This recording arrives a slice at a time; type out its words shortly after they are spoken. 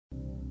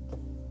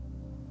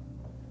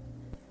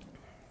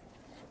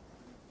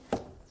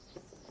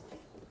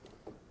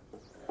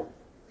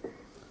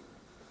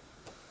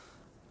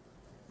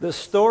The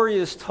story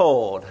is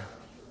told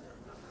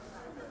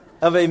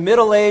of a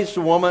middle-aged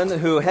woman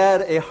who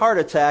had a heart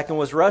attack and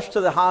was rushed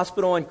to the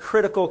hospital in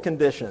critical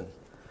condition.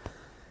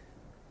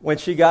 When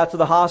she got to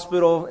the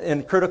hospital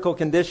in critical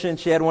condition,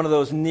 she had one of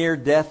those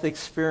near-death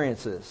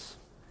experiences.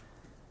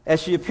 As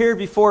she appeared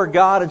before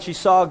God and she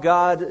saw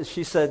God,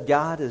 she said,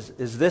 "God,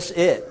 is this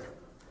it?"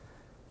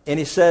 And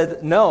he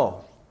said,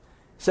 "No."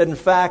 He said, "In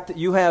fact,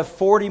 you have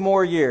 40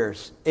 more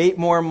years, 8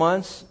 more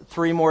months,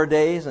 3 more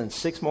days, and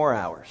 6 more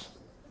hours."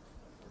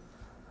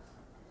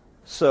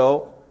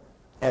 So,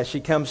 as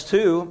she comes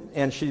to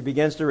and she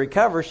begins to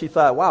recover, she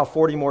thought, wow,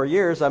 40 more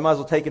years, I might as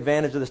well take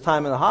advantage of this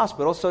time in the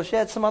hospital. So she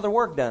had some other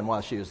work done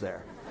while she was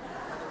there.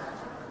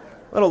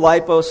 A little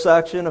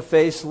liposuction, a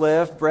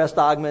facelift, breast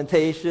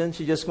augmentation.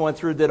 She just went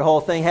through, did the whole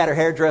thing, had her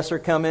hairdresser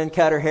come in,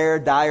 cut her hair,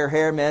 dye her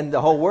hair, man,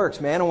 the whole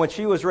works, man. And when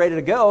she was ready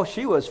to go,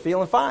 she was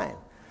feeling fine.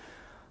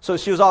 So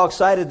she was all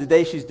excited. The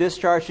day she's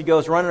discharged, she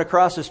goes running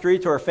across the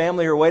street to her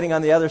family who are waiting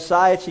on the other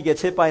side. She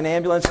gets hit by an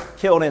ambulance,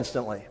 killed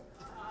instantly.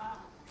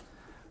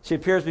 She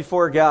appears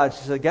before God.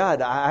 She said,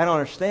 "God, I don't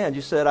understand.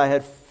 You said I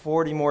had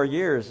 40 more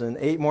years and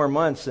 8 more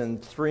months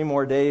and 3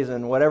 more days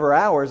and whatever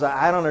hours.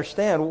 I don't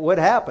understand. What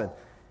happened?"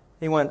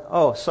 He went,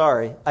 "Oh,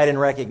 sorry. I didn't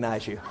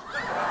recognize you."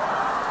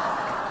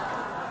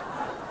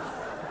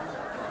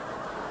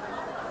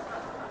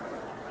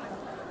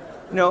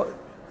 You know,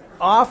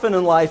 often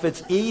in life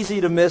it's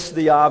easy to miss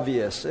the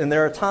obvious. And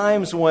there are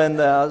times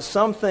when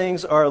some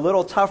things are a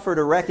little tougher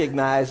to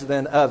recognize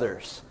than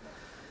others.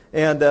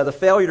 And the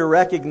failure to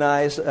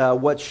recognize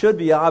what should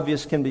be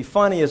obvious can be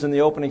funny, as in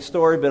the opening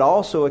story, but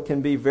also it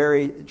can be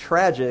very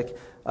tragic,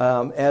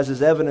 as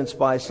is evidenced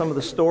by some of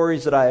the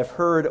stories that I have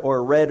heard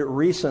or read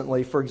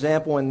recently. For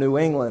example, in New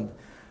England,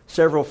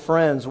 several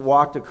friends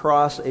walked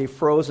across a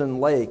frozen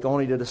lake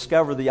only to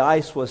discover the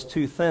ice was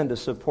too thin to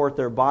support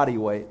their body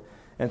weight,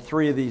 and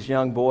 3 of these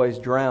young boys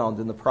drowned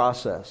in the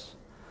process.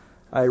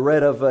 I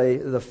read of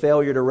the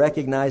failure to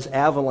recognize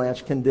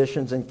avalanche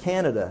conditions in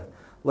Canada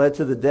led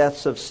to the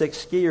deaths of 6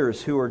 skiers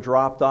who were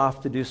dropped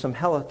off to do some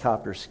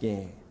helicopter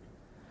skiing.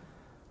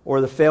 Or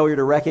the failure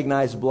to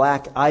recognize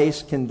black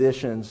ice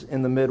conditions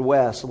in the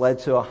Midwest led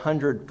to a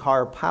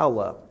 100-car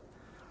pileup.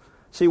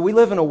 See, we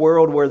live in a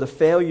world where the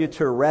failure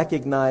to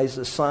recognize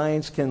the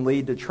signs can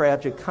lead to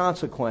tragic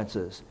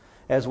consequences,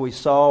 as we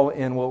saw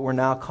in what we're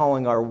now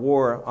calling our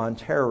war on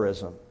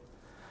terrorism.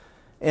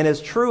 And as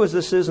true as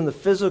this is in the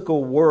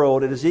physical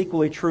world, it is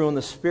equally true in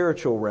the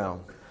spiritual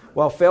realm.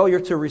 While failure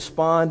to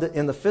respond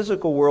in the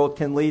physical world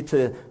can lead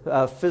to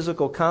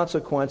physical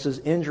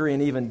consequences, injury,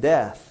 and even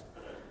death,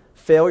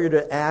 failure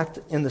to act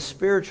in the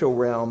spiritual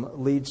realm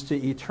leads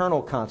to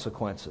eternal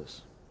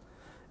consequences.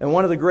 And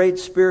one of the great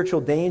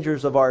spiritual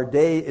dangers of our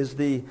day is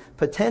the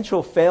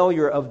potential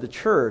failure of the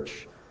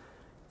church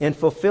in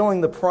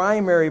fulfilling the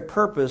primary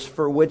purpose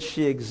for which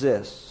she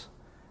exists.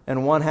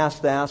 And one has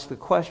to ask the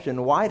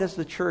question, why does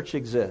the church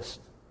exist?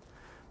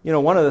 You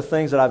know, one of the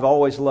things that I've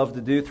always loved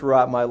to do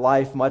throughout my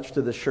life, much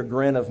to the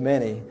chagrin of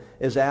many,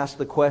 is ask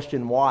the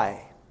question,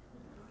 why?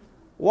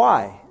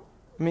 Why?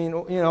 I mean,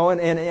 you know,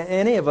 and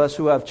any of us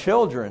who have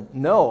children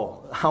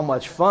know how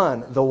much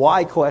fun the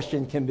why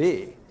question can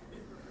be.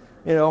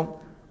 You know,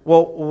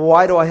 well,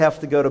 why do I have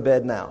to go to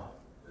bed now?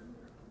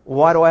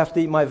 Why do I have to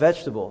eat my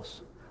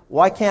vegetables?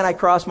 Why can't I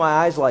cross my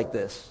eyes like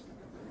this?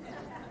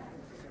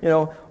 You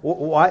know,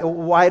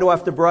 why do I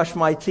have to brush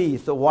my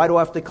teeth? Why do I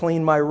have to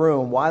clean my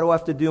room? Why do I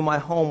have to do my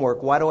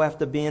homework? Why do I have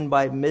to be in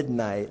by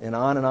midnight? And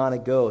on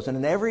it goes. And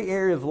in every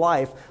area of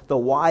life, the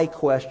why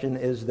question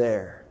is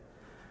there.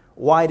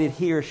 Why did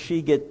he or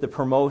she get the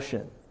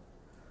promotion?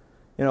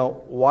 You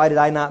know, why did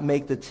I not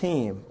make the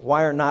team?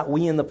 Why are not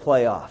we in the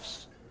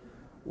playoffs?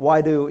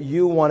 Why do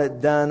you want it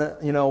done,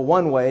 you know,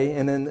 one way?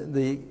 And in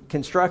the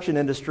construction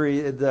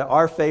industry,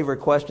 our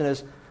favorite question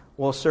is,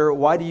 well, sir,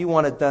 why do you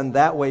want it done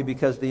that way?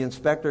 Because the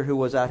inspector who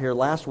was out here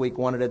last week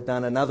wanted it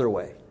done another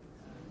way.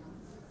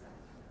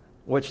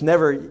 Which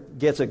never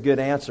gets a good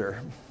answer.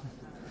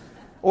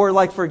 Or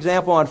like, for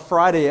example, on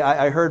Friday,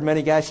 I heard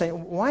many guys saying,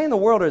 why in the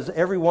world is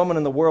every woman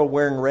in the world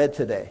wearing red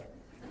today?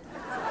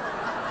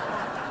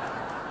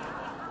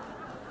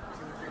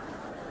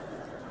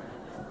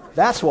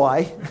 That's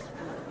why.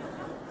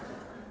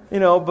 You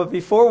know, but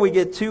before we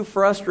get too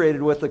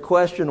frustrated with the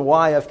question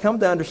why, I've come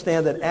to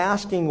understand that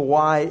asking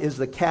why is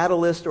the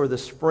catalyst or the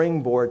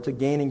springboard to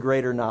gaining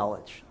greater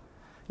knowledge.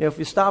 You know, if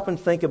you stop and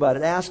think about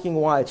it, asking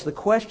why, it's the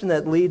question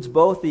that leads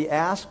both the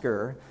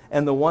asker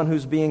and the one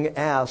who's being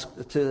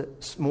asked to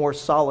more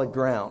solid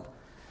ground.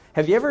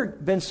 Have you ever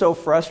been so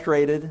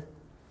frustrated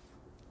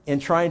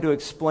in trying to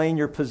explain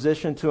your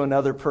position to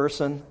another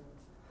person?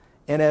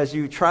 And as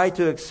you tried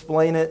to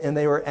explain it and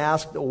they were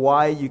asked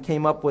why, you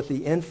came up with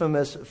the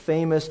infamous,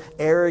 famous,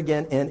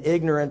 arrogant, and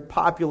ignorant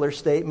popular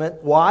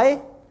statement,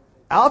 why?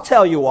 I'll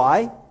tell you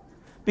why.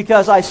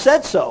 Because I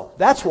said so.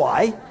 That's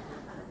why.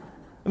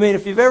 I mean,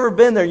 if you've ever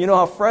been there, you know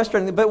how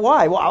frustrating, but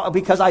why? Well,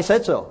 because I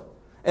said so.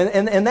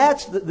 And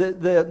that's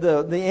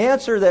the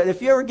answer that,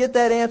 if you ever get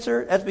that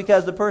answer, that's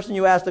because the person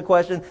you asked the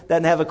question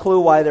doesn't have a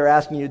clue why they're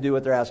asking you to do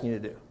what they're asking you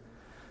to do.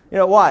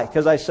 Why?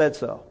 Because I said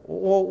so.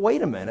 Well,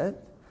 wait a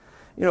minute.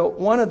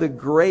 One of the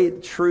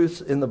great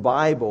truths in the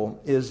Bible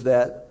is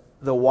that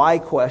the why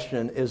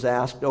question is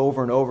asked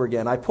over and over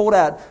again. I pulled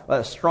out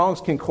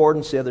Strong's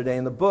Concordance the other day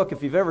in the book.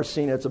 If you've ever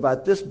seen it, it's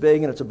about this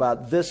big and it's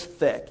about this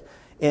thick.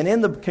 And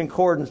in the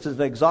concordance, it's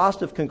an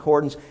exhaustive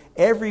concordance.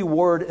 Every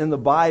word in the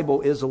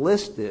Bible is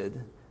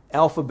listed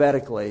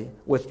alphabetically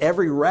with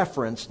every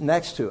reference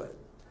next to it.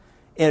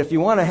 And if you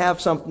want to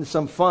have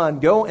some fun,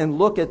 go and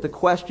look at the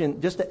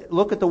question, just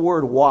look at the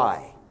word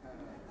why,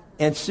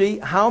 and see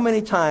how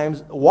many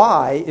times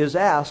why is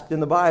asked in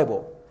the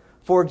Bible.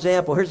 For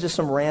example, here's just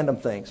some random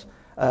things.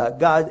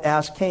 God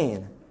asked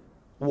Cain,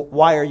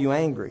 why are you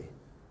angry?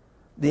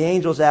 The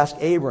angels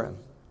asked Abram,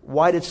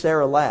 why did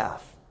Sarah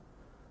laugh?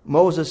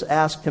 Moses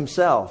asked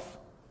himself,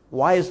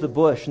 why is the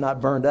bush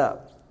not burned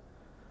up?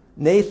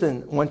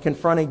 Nathan, when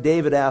confronting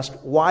David, asked,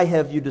 why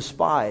have you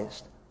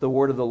despised the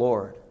word of the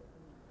Lord?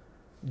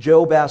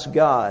 Job asked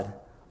God,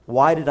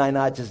 why did I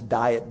not just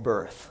die at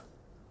birth?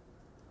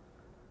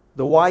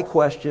 The why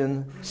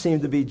question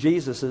seemed to be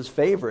Jesus'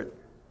 favorite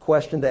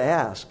question to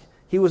ask.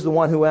 He was the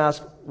one who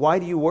asked, why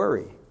do you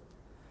worry? He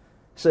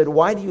said,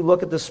 why do you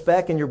look at the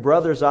speck in your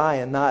brother's eye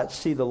and not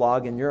see the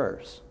log in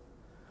yours?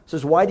 He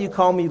says, why do you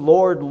call me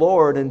Lord,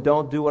 Lord, and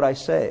don't do what I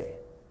say?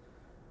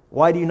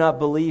 Why do you not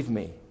believe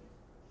me?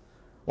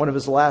 One of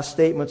his last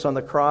statements on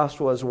the cross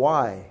was,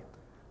 why?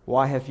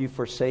 Why have you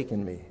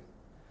forsaken me?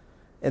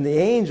 And the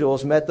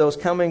angels met those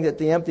coming at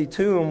the empty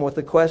tomb with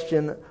the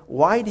question,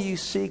 why do you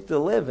seek the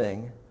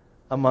living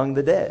among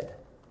the dead?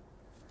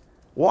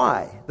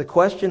 Why? The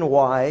question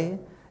why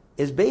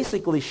is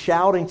basically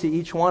shouting to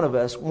each one of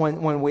us.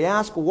 When we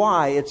ask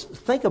why, it's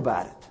think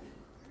about it.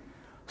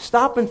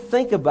 Stop and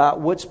think about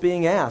what's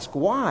being asked.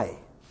 Why?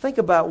 Think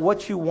about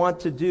what you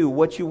want to do,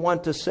 what you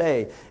want to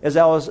say. As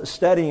I was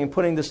studying and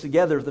putting this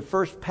together, the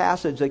first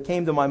passage that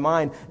came to my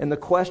mind and the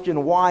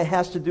question why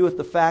has to do with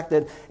the fact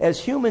that as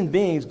human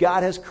beings,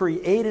 God has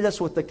created us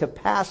with the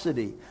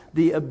capacity,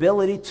 the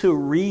ability to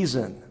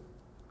reason.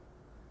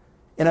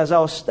 And as I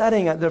was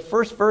studying the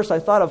first verse, I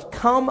thought of,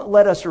 come,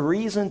 let us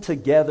reason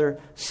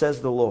together,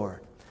 says the Lord.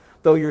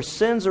 Though your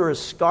sins are as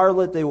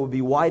scarlet, they will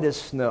be white as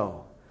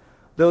snow.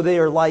 Though they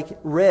are like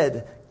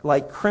red,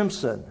 like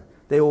crimson,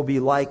 they will be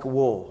like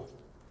wool.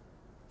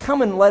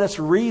 Come and let us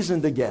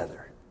reason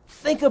together.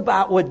 Think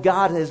about what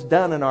God has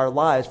done in our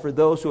lives for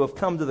those who have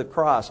come to the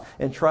cross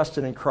and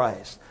trusted in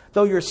Christ.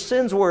 Though your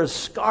sins were as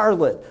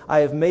scarlet, I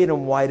have made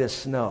them white as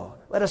snow.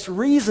 Let us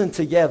reason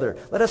together.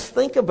 Let us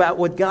think about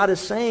what God is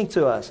saying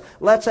to us.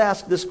 Let's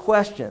ask this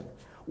question.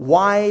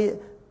 Why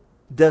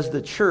does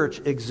the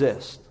church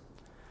exist?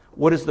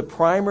 What is the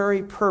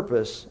primary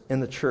purpose in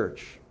the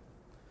church?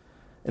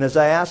 And as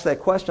I ask that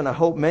question, I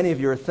hope many of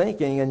you are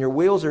thinking and your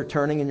wheels are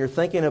turning and you're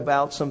thinking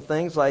about some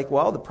things like,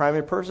 well, the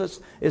primary purpose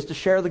is to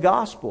share the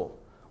gospel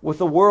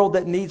with a world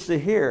that needs to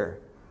hear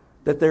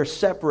that they're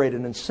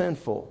separated and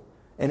sinful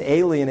and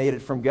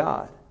alienated from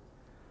God.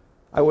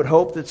 I would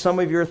hope that some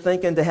of you are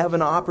thinking to have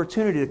an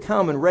opportunity to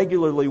come and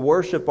regularly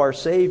worship our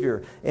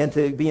Savior and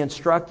to be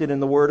instructed in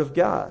the Word of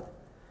God.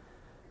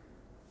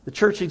 The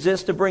church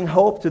exists to bring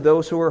hope to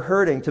those who are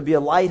hurting, to be a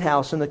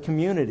lighthouse in the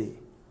community,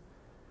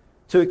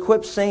 to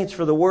equip saints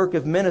for the work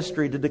of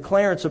ministry, to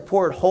declare and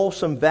support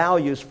wholesome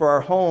values for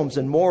our homes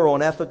and moral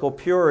and ethical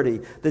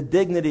purity, the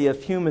dignity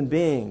of human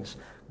beings,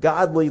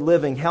 godly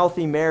living,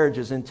 healthy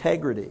marriages,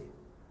 integrity.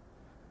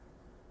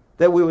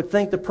 That we would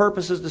think the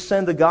purpose is to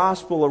send the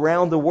gospel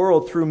around the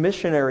world through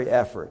missionary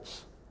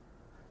efforts.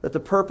 That the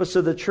purpose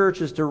of the church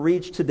is to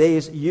reach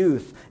today's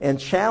youth and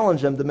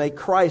challenge them to make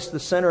Christ the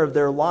center of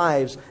their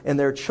lives and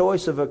their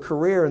choice of a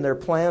career and their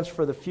plans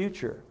for the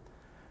future.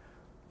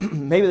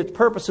 Maybe the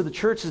purpose of the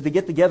church is to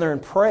get together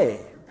and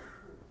pray.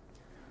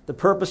 The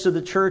purpose of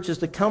the church is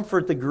to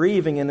comfort the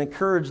grieving and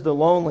encourage the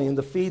lonely and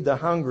to feed the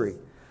hungry,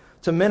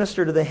 to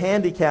minister to the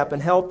handicapped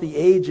and help the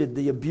aged,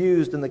 the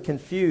abused, and the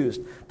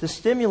confused, to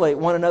stimulate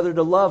one another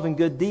to love and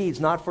good deeds,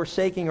 not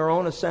forsaking our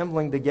own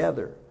assembling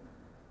together,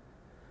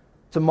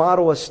 to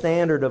model a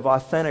standard of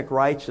authentic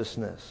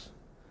righteousness,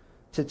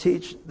 to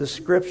teach the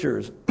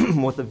Scriptures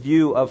with a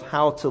view of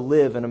how to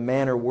live in a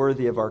manner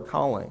worthy of our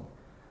calling.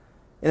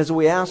 And as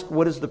we ask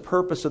what is the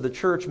purpose of the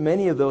church,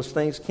 many of those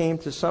things came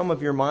to some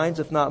of your minds,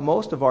 if not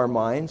most of our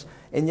minds,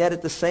 and yet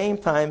at the same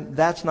time,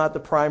 that's not the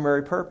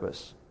primary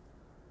purpose.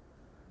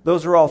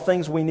 Those are all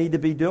things we need to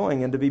be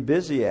doing and to be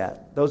busy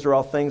at. Those are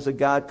all things that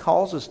God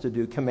calls us to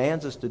do,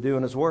 commands us to do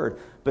in His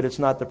Word, but it's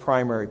not the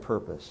primary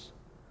purpose.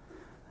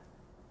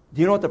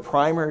 Do you know what the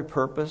primary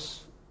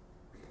purpose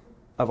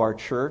of our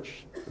church,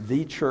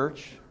 the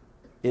church,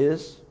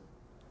 is?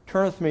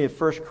 Turn with me to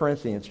 1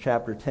 Corinthians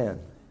chapter 10.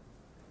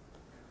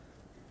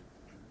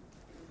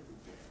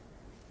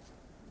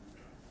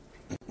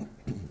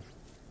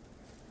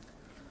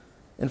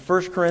 In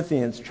 1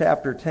 Corinthians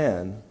chapter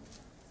 10,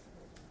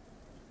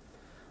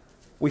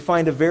 we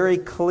find a very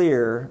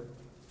clear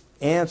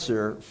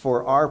answer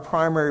for our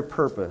primary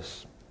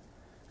purpose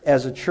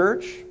as a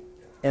church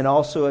and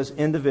also as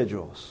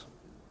individuals.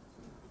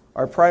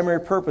 Our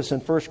primary purpose in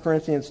 1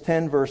 Corinthians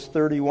 10 verse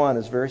 31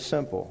 is very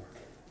simple.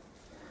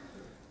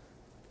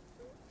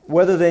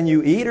 Whether then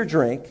you eat or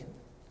drink,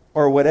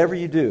 or whatever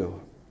you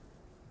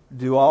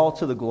do all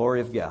to the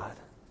glory of God.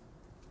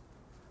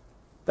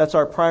 That's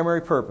our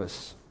primary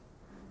purpose.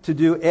 To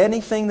do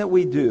anything that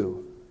we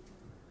do.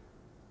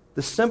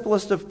 The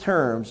simplest of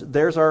terms,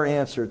 there's our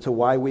answer to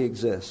why we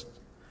exist.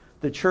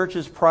 The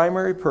church's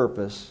primary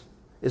purpose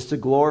is to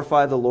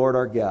glorify the Lord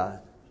our God.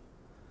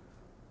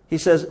 He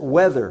says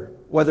whether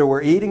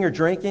we're eating or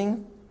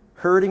drinking,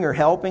 hurting or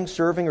helping,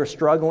 serving or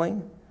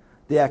struggling,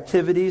 the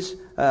activities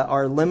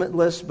are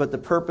limitless, but the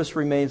purpose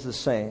remains the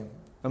same,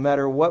 no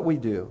matter what we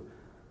do.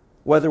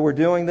 Whether we're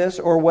doing this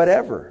or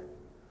whatever.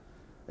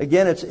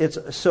 Again,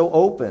 it's so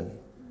open.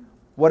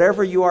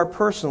 Whatever you are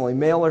personally,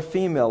 male or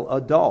female,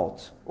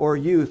 adult or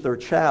youth or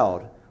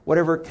child,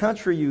 whatever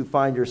country you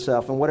find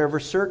yourself in, whatever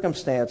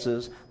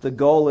circumstances, the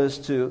goal is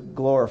to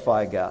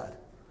glorify God.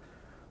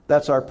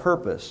 That's our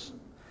purpose.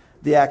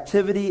 The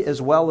activity as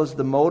well as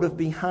the motive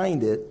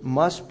behind it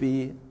must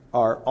be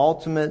our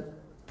ultimate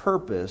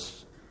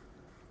purpose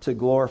to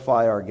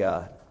glorify our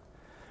God.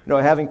 You know,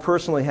 having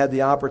personally had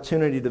the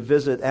opportunity to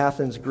visit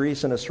Athens,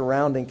 Greece, and a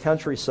surrounding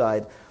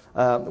countryside,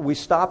 we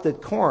stopped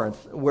at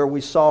Corinth, where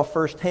we saw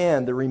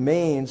firsthand the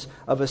remains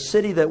of a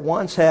city that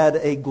once had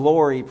a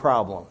glory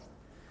problem.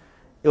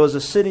 It was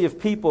a city of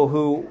people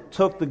who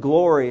took the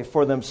glory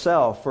for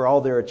themselves, for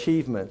all their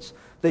achievements.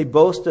 They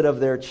boasted of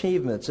their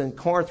achievements, and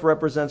Corinth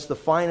represents the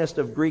finest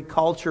of Greek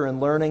culture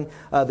and learning.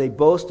 They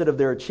boasted of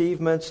their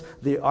achievements.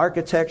 The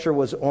architecture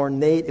was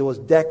ornate, it was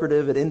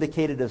decorative, it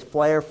indicated a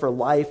flair for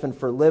life and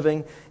for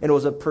living, and it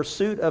was a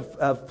pursuit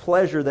of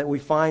pleasure that we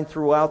find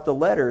throughout the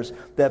letters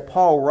that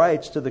Paul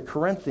writes to the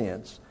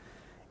Corinthians.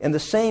 And the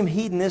same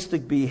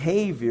hedonistic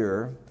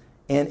behavior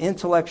and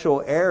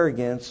intellectual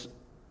arrogance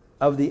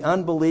of the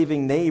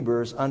unbelieving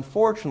neighbors,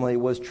 unfortunately,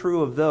 was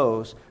true of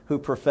those who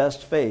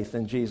professed faith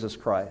in Jesus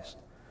Christ.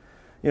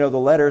 You know, the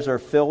letters are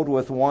filled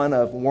with one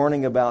of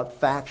warning about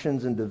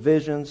factions and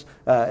divisions.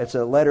 It's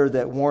a letter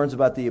that warns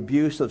about the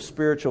abuse of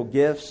spiritual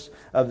gifts,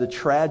 of the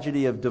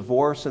tragedy of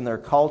divorce in their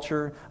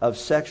culture, of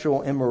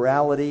sexual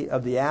immorality,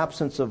 of the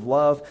absence of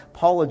love.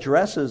 Paul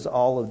addresses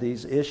all of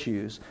these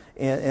issues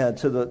to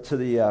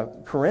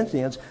the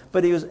Corinthians,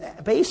 but he was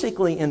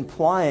basically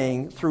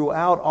implying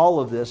throughout all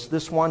of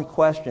this one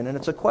question, and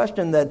it's a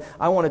question that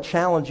I want to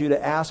challenge you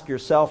to ask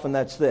yourself, and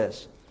that's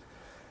this.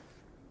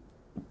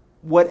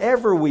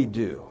 Whatever we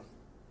do,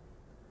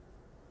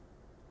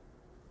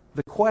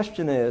 the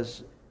question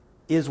is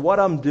what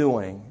I'm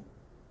doing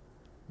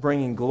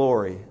bringing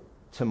glory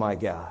to my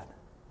God?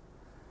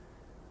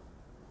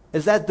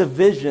 Is that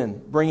division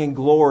bringing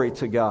glory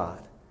to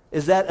God?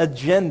 Is that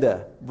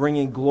agenda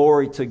bringing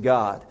glory to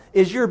God?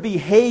 Is your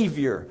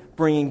behavior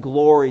bringing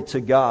glory to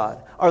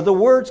God? Are the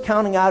words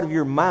coming out of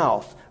your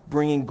mouth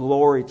bringing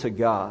glory to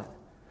God?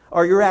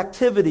 Are your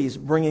activities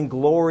bringing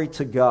glory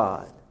to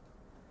God?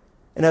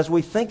 And as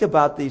we think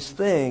about these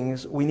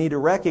things, we need to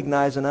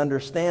recognize and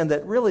understand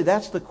that really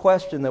that's the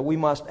question that we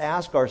must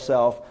ask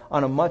ourselves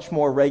on a much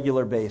more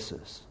regular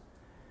basis.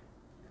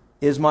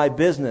 Is my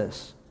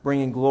business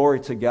bringing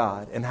glory to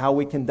God and how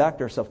we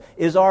conduct ourselves?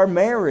 Is our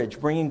marriage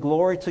bringing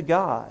glory to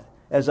God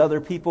as other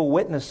people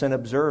witness and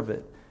observe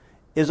it?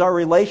 Is our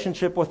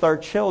relationship with our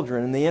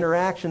children and the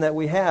interaction that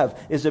we have,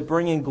 is it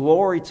bringing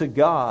glory to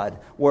God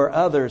where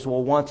others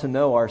will want to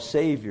know our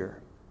Savior?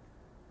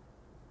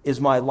 Is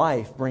my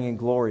life bringing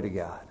glory to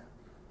God?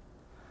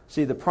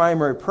 See, the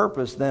primary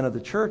purpose then of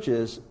the church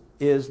is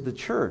the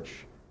church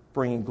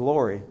bringing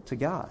glory to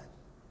God.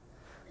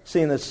 See,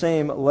 in the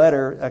same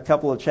letter, a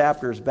couple of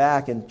chapters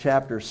back in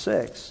chapter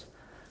 6,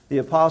 the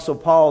Apostle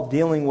Paul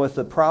dealing with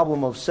the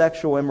problem of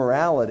sexual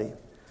immorality.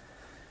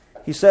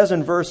 He says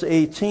in verse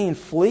 18,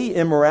 "Flee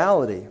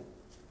immorality,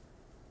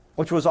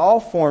 which was all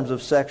forms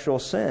of sexual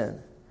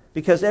sin.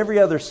 Because every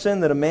other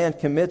sin that a man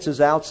commits is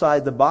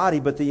outside the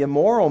body, but the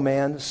immoral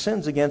man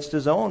sins against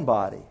his own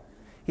body."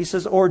 He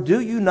says, "Or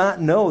do you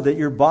not know that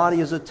your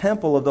body is a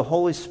temple of the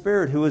Holy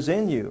Spirit who is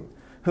in you,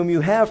 whom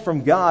you have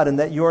from God, and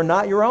that you are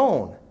not your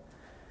own?"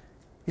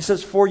 He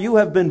says, "For you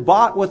have been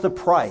bought with a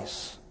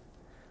price.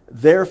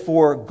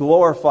 Therefore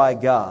glorify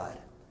God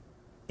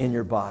in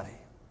your body."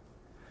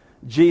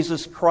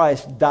 Jesus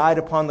Christ died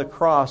upon the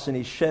cross and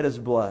He shed His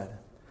blood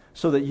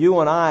so that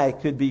you and I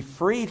could be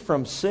freed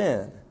from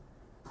sin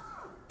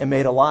and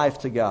made alive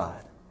to God.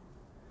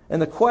 And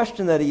the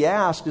question that He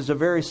asked is a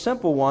very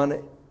simple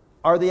one.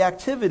 Are the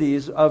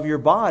activities of your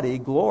body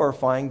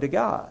glorifying to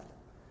God?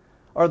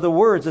 Are the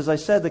words, as I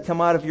said, that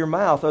come out of your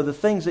mouth, are the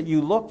things that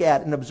you look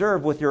at and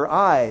observe with your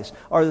eyes,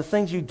 are the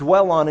things you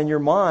dwell on in your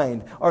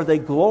mind, are they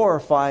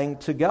glorifying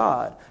to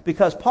God?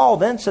 Because Paul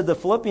then said to the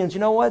Philippians, you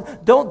know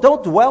what?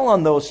 Don't dwell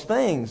on those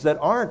things that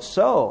aren't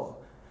so.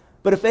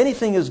 But if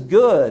anything is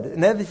good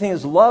and everything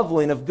is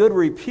lovely and of good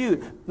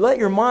repute, let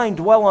your mind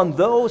dwell on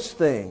those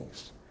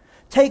things.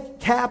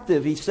 Take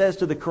captive, he says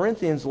to the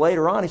Corinthians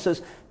later on, he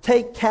says,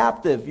 take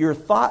captive your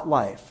thought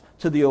life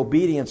to the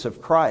obedience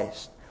of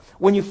Christ.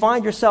 When you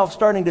find yourself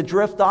starting to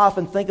drift off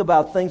and think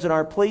about things that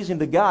aren't pleasing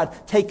to God,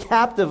 take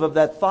captive of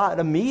that thought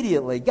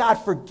immediately. God,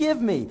 forgive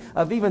me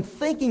of even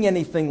thinking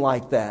anything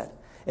like that.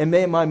 And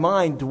may my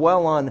mind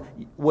dwell on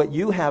what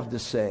you have to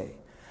say.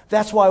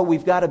 That's why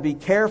we've got to be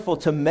careful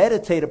to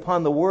meditate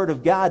upon the Word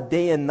of God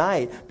day and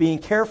night, being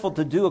careful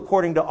to do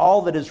according to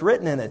all that is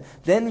written in it.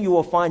 Then you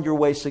will find your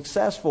way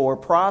successful or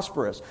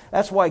prosperous.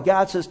 That's why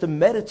God says to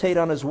meditate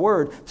on His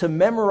Word, to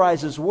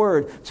memorize His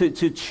Word, to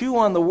chew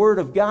on the Word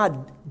of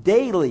God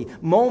daily,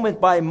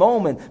 moment by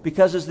moment,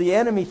 because as the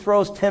enemy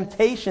throws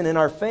temptation in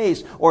our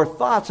face or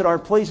thoughts that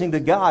aren't pleasing to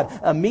God,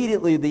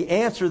 immediately the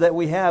answer that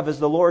we have, as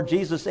the Lord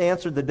Jesus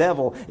answered the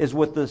devil, is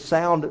with the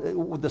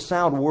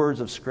sound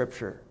words of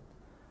Scripture.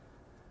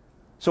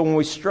 So when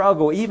we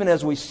struggle, even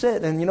as we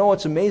sit, and you know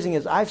what's amazing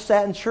is I've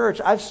sat in church,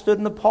 I've stood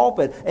in the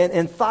pulpit,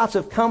 and thoughts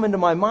have come into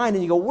my mind,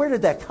 and you go, where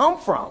did that come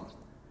from?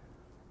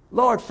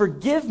 Lord,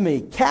 forgive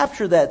me.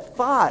 Capture that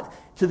thought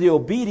to the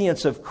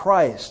obedience of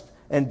Christ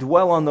and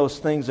dwell on those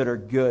things that are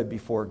good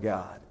before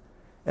God.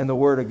 And the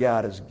Word of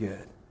God is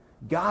good.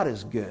 God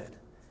is good.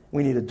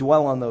 We need to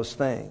dwell on those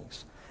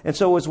things. And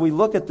so as we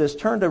look at this,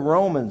 turn to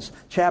Romans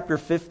chapter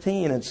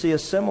 15 and see a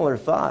similar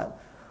thought,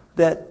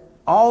 that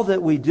all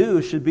that we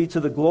do should be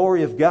to the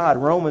glory of God.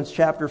 Romans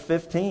chapter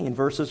 15,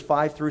 verses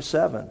 5 through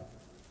 7.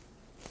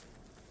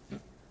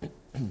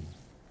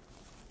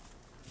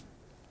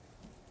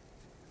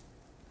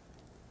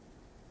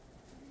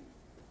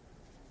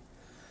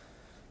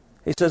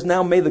 He says,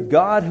 "Now may the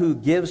God who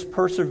gives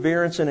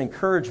perseverance and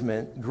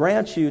encouragement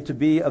grant you to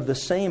be of the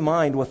same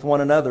mind with one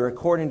another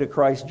according to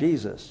Christ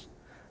Jesus,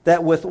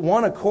 that with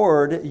one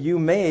accord you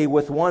may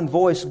with one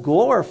voice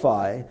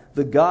glorify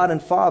the God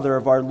and Father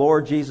of our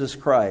Lord Jesus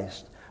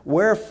Christ.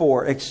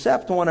 Wherefore,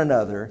 accept one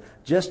another,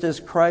 just as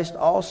Christ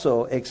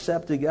also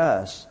accepted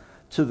us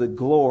to the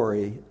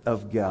glory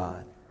of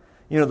God."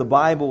 You know, the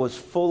Bible is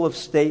full of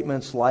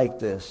statements like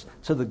this,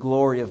 to the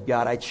glory of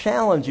God. I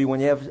challenge you, when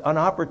you have an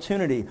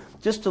opportunity,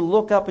 just to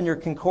look up in your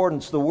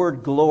concordance the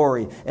word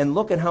glory and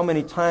look at how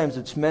many times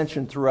it's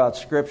mentioned throughout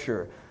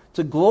Scripture.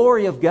 To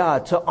glory of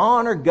God, to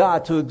honor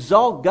God, to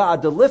exalt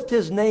God, to lift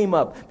His name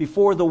up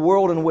before the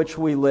world in which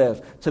we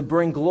live, to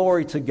bring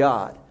glory to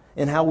God.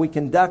 And how we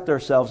conduct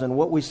ourselves and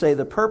what we say.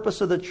 The purpose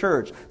of the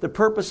church, the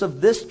purpose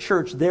of this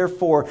church,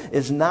 therefore,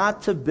 is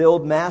not to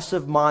build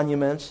massive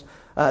monuments,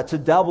 to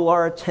double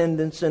our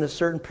attendance in a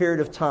certain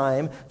period of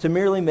time, to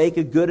merely make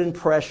a good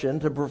impression,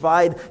 to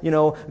provide,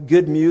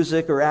 good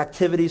music or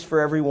activities for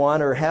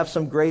everyone, or have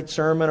some great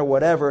sermon or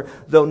whatever,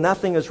 though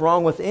nothing is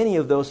wrong with any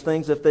of those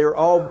things if they're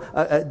all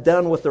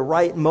done with the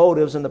right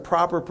motives and the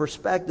proper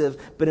perspective.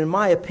 But in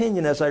my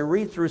opinion, as I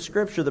read through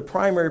Scripture, the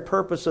primary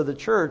purpose of the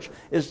church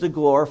is to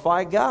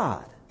glorify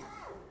God.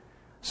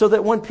 So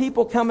that when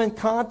people come in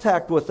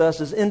contact with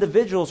us as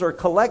individuals or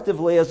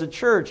collectively as a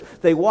church,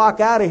 they walk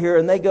out of here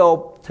and they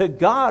go, "To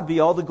God be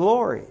all the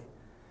glory."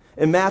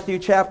 In Matthew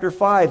chapter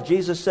 5,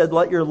 Jesus said,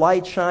 "Let your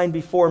light shine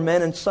before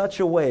men in such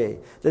a way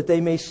that they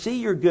may see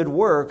your good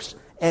works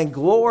and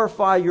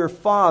glorify your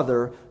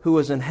Father who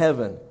is in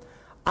heaven."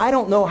 I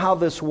don't know how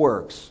this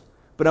works,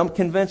 but I'm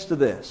convinced of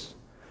this,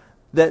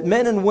 that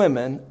men and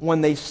women,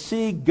 when they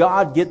see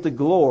God get the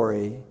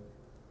glory,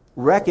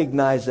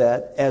 recognize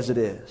that as it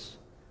is.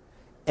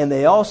 And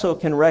they also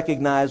can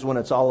recognize when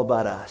it's all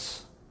about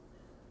us.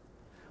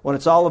 When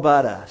it's all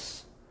about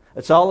us.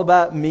 It's all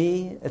about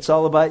me. It's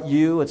all about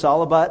you. It's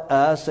all about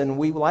us. And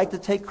we like to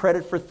take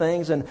credit for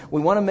things. And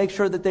we want to make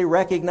sure that they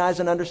recognize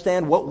and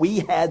understand what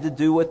we had to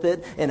do with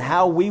it and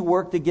how we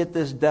worked to get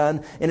this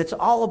done. And it's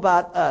all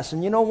about us.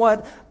 And you know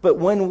what? But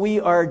when we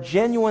are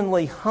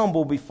genuinely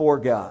humble before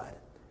God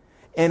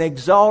and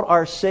exalt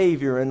our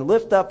Savior and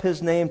lift up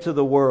His name to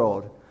the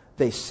world,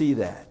 they see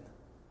that.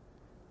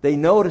 They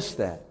notice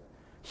that.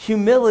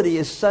 Humility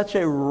is such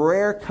a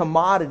rare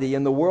commodity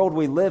in the world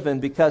we live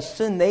in, because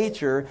sin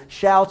nature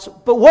shouts,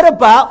 "But what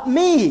about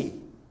me?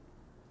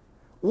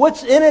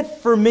 What's in it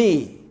for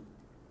me?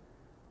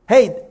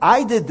 Hey,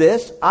 I did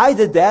this, I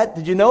did that.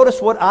 Did you notice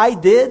what I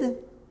did?"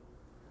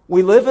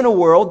 We live in a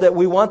world that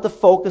we want to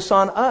focus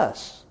on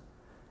us.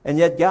 And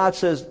yet God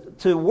says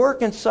to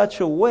work in such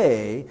a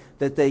way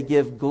that they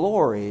give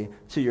glory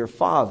to your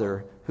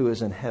Father who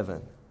is in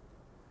heaven.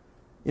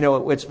 You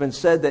know, it's been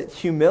said that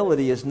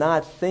humility is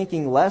not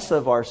thinking less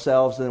of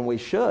ourselves than we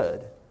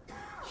should.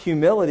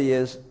 Humility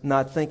is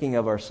not thinking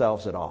of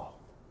ourselves at all.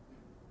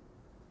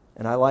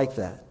 And I like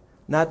that.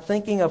 Not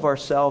thinking of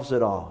ourselves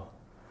at all.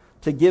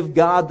 To give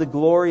God the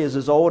glory is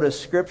as old as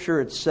Scripture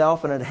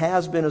itself, and it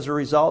has been as a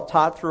result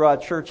taught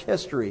throughout church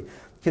history.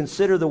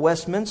 Consider the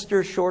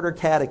Westminster Shorter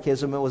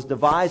Catechism. It was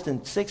devised in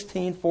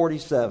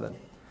 1647.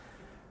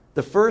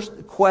 The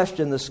first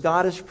question the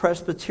Scottish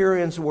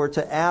Presbyterians were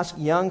to ask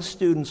young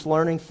students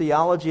learning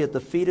theology at the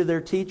feet of their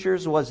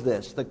teachers was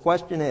this. The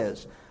question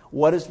is,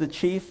 what is the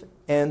chief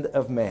end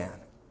of man?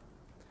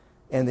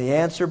 And the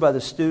answer by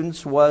the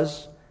students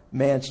was,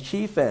 man's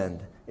chief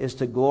end is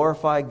to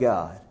glorify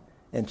God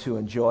and to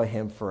enjoy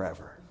Him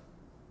forever.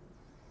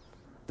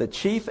 The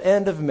chief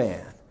end of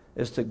man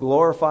is to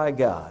glorify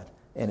God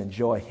and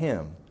enjoy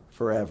Him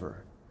forever.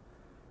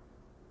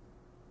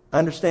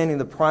 Understanding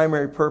the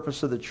primary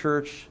purpose of the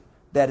church,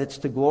 that it's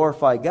to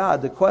glorify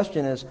God, the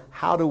question is,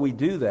 how do we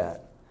do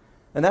that?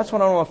 And that's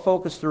what I want to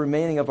focus the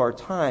remaining of our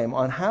time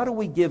on. How do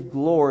we give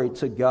glory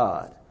to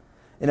God?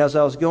 And as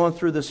I was going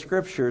through the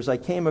scriptures, I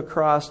came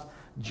across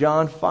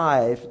John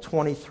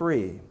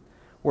 5:23,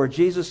 where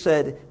Jesus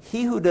said,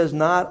 "He who does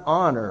not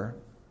honor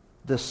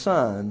the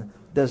Son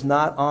does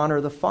not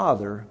honor the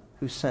Father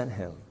who sent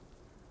him."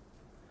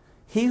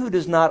 He who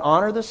does not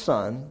honor the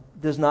Son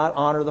does not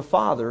honor the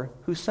Father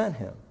who sent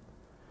him.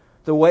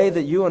 The way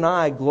that you and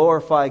I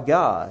glorify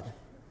God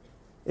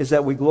is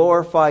that we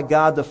glorify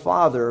God the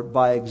Father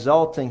by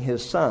exalting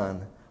His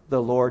Son,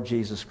 the Lord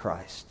Jesus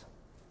Christ.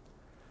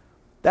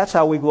 That's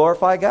how we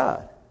glorify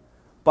God,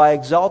 by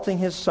exalting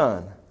His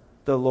Son,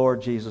 the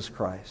Lord Jesus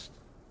Christ.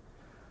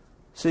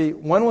 See,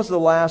 when was the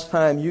last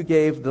time you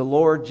gave the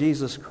Lord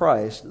Jesus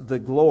Christ the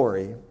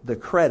glory, the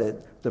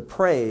credit, the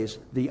praise,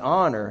 the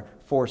honor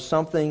for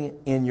something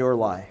in your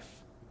life?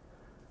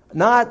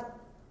 Not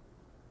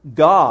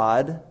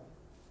God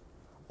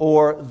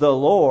or the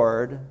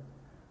Lord,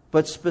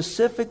 but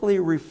specifically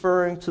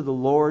referring to the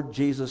Lord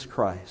Jesus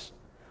Christ.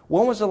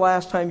 When was the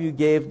last time you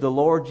gave the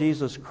Lord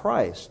Jesus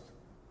Christ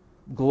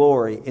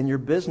glory in your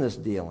business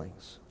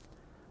dealings,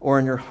 or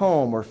in your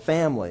home or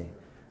family,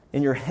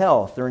 in your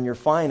health or in your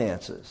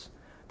finances?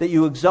 That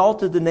you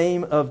exalted the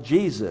name of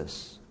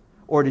Jesus?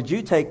 Or did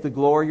you take the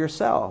glory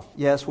yourself?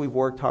 Yes, we've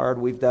worked hard,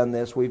 we've done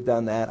this, we've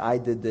done that, I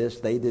did this,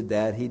 they did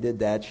that, he did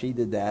that, she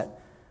did that.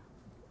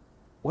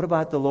 What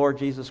about the Lord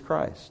Jesus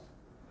Christ?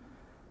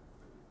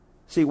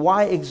 See,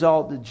 why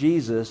exalt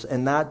Jesus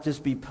and not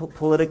just be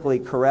politically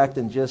correct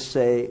and just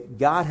say,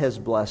 God has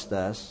blessed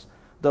us,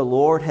 the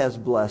Lord has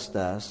blessed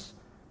us?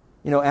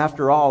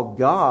 After all,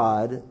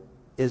 God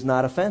is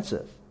not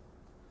offensive.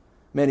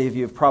 Many of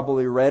you have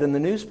probably read in the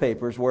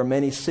newspapers where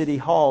many city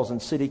halls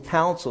and city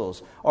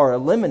councils are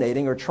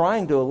eliminating or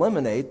trying to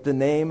eliminate the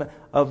name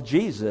of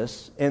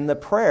Jesus in the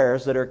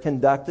prayers that are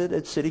conducted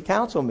at city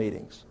council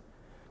meetings,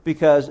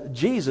 because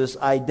Jesus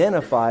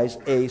identifies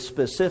a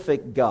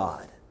specific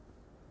God,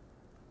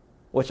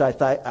 which I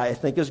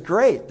think is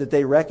great, that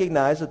they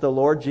recognize that the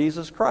Lord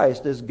Jesus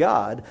Christ is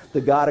God,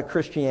 the God of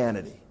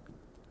Christianity.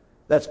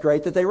 That's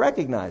great that they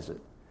recognize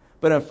it.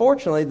 But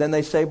unfortunately, then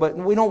they say, but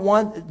we don't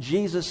want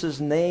Jesus'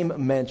 name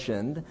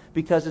mentioned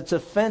because it's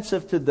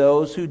offensive to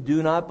those who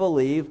do not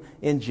believe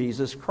in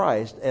Jesus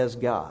Christ as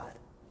God.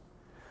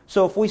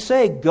 So if we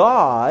say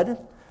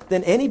God,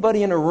 then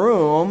anybody in a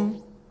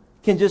room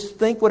can just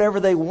think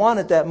whatever they want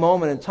at that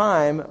moment in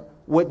time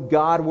what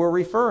God we're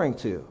referring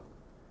to.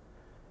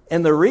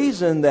 And the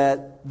reason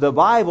that the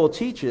Bible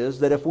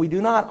teaches that if we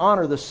do not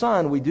honor the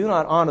Son, we do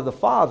not honor the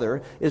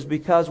Father, is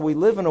because we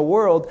live in a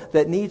world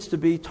that needs to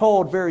be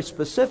told very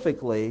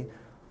specifically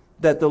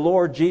that the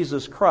Lord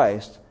Jesus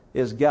Christ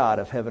is God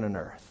of heaven and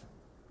earth.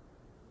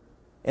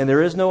 And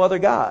there is no other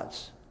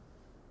gods,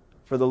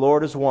 for the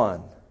Lord is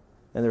one,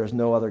 and there is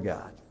no other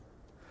God.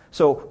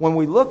 So when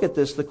we look at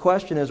this, the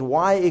question is,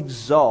 why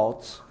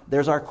exalt?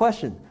 There's our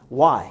question.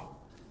 Why?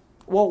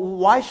 Well,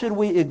 why should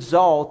we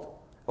exalt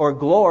or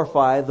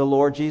glorify the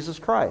Lord Jesus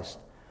Christ?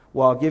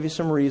 Well, I'll give you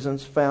some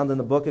reasons found in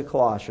the book of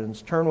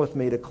Colossians. Turn with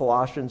me to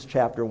Colossians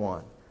chapter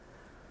 1.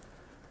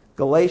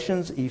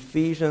 Galatians,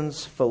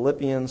 Ephesians,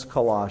 Philippians,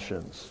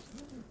 Colossians.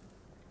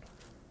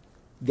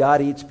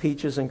 God eats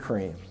peaches and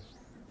cream.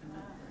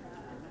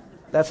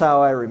 That's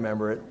how I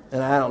remember it,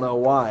 and I don't know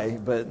why,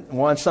 but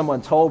once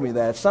someone told me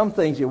that, some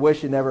things you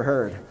wish you never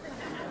heard.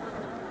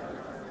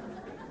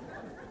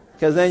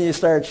 Because then you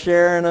start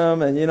sharing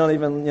them, and you don't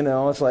even,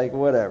 it's like,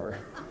 whatever.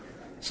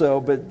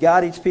 So, but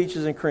God eats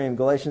peaches and cream.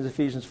 Galatians,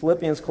 Ephesians,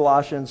 Philippians,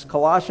 Colossians.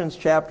 Colossians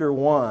chapter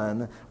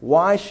 1.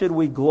 Why should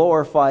we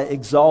glorify,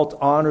 exalt,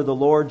 honor the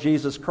Lord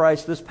Jesus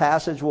Christ? This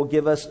passage will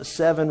give us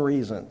 7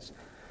 reasons.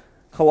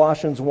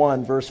 Colossians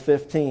 1, verse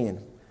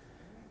 15.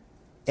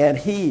 And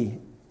He,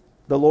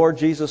 the Lord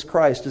Jesus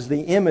Christ, is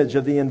the image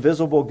of the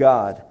invisible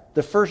God,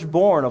 the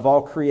firstborn of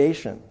all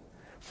creation.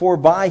 For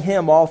by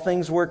Him all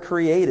things were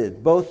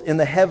created, both in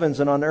the heavens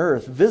and on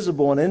earth,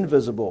 visible and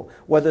invisible,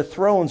 whether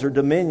thrones or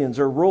dominions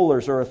or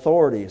rulers or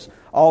authorities.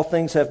 All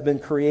things have been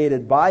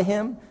created by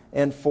Him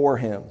and for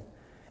Him.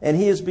 And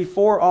He is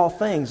before all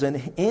things,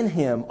 and in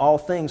Him all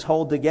things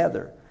hold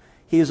together.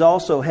 He is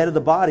also head of the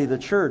body, the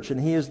church,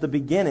 and He is the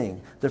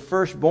beginning, the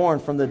firstborn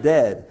from the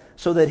dead,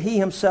 so that He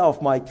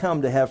Himself might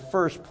come to have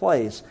first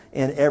place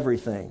in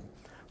everything.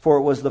 For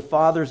it was the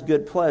Father's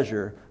good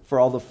pleasure for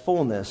all the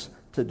fullness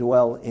to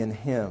dwell in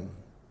Him.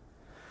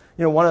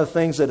 One of the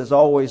things that has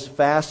always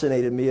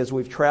fascinated me as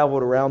we've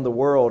traveled around the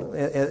world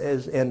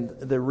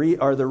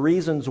are the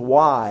reasons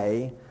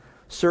why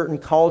certain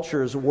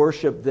cultures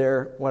worship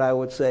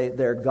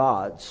their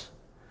gods.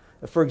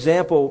 For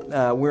example,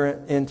 we were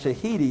in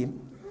Tahiti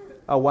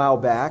a while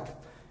back,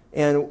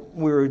 and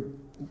we were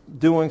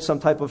doing some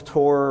type of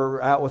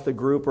tour out with a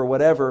group or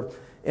whatever.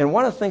 And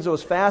one of the things that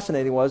was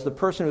fascinating was the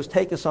person who was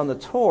taking us on the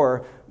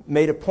tour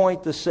made a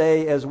point to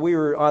say, as we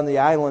were on the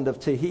island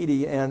of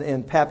Tahiti and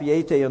in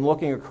Papeete and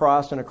looking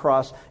across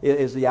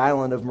is the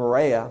island of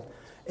Moorea.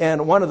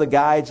 And one of the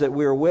guides that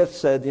we were with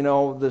said,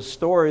 the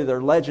story,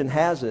 their legend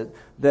has it,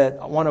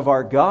 that one of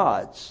our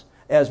gods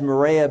as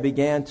Maria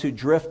began to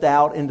drift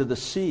out into the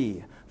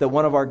sea, that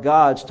one of our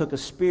gods took a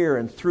spear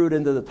and threw it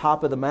into the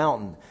top of the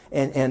mountain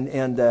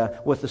and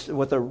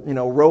with a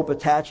rope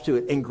attached to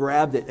it and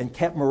grabbed it and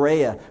kept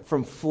Maria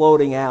from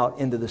floating out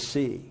into the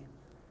sea.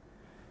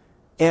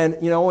 And,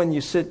 when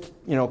you sit,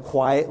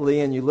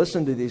 quietly and you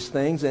listen to these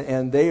things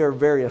and they are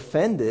very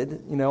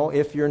offended,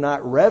 if you're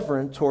not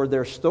reverent toward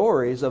their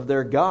stories of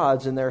their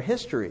gods and their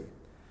history.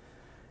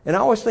 And I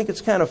always think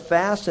it's kind of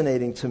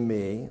fascinating to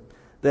me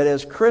that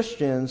as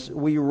Christians,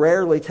 we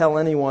rarely tell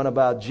anyone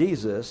about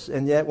Jesus,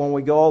 and yet when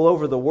we go all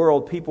over the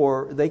world,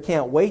 they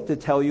can't wait to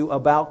tell you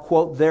about,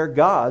 quote, their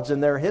gods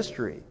and their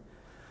history.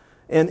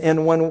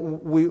 And when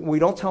we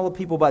don't tell the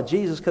people about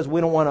Jesus because we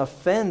don't want to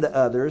offend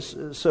others,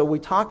 so we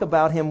talk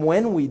about him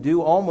when we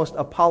do, almost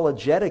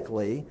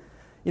apologetically.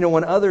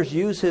 When others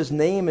use his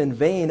name in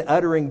vain,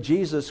 uttering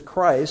Jesus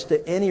Christ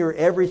to any or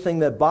everything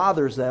that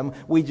bothers them,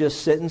 we just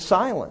sit in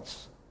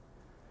silence.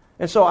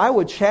 And so I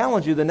would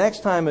challenge you the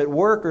next time at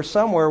work or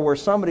somewhere where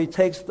somebody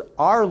takes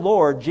our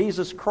Lord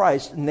Jesus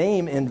Christ's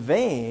name in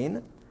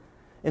vain,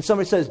 and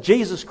somebody says,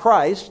 Jesus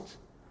Christ,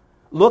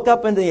 look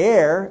up in the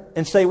air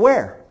and say,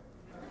 where?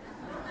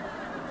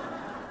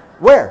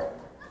 Where?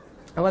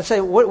 And I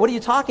say, what are you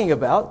talking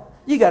about?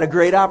 You got a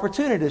great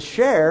opportunity to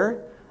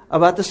share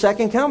about the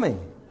second coming.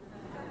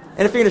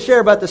 And if you're going to share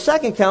about the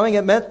second coming,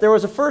 it meant there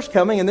was a first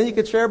coming, and then you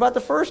could share about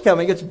the first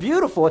coming. It's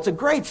beautiful. It's a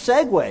great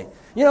segue.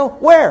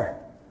 Where?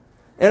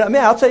 And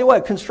I'll tell you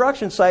what,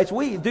 construction sites,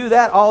 we do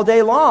that all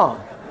day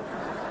long.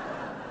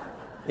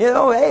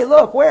 Hey,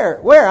 look,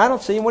 where? I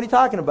don't see him. What are you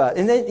talking about?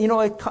 And then,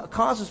 it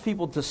causes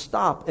people to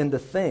stop and to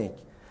think.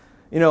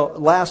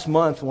 Last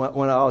month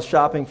when I was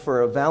shopping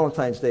for a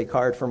Valentine's Day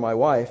card for my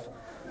wife,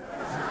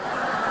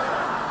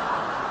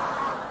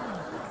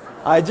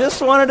 I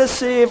just wanted to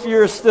see if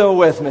you're still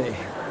with me.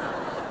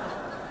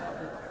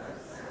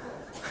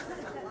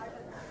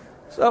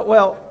 So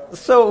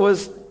it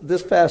was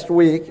this past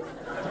week,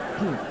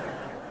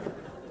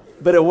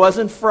 but it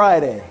wasn't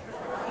Friday.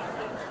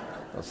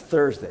 It was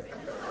Thursday.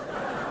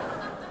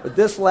 But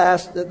this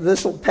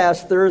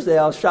past Thursday,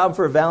 I was shopping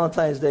for a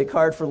Valentine's Day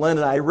card for Lynn,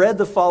 and I read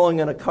the following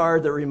in a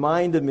card that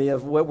reminded me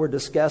of what we're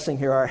discussing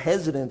here, our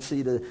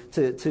hesitancy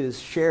to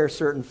share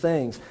certain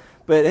things.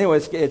 But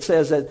anyways, it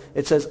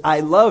says, I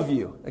love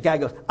you. The guy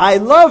goes, I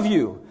love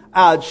you.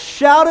 I'd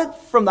shout it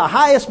from the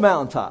highest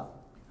mountaintop.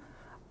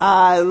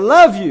 I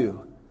love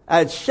you.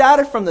 I'd shout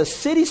it from the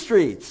city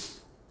streets.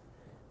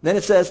 Then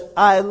it says,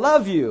 I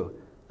love you.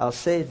 I'll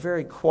say it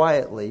very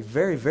quietly,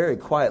 very, very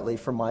quietly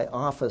from my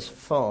office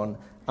phone.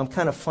 I'm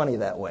kind of funny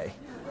that way.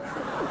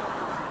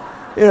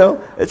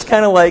 It's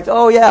kind of like,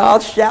 oh yeah, I'll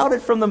shout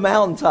it from the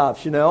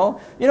mountaintops,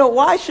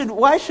 Why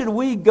should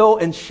we go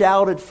and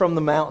shout it from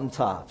the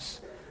mountaintops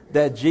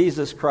that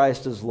Jesus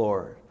Christ is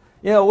Lord?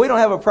 We don't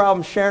have a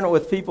problem sharing it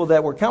with people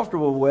that we're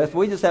comfortable with.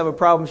 We just have a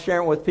problem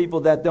sharing it with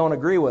people that don't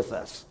agree with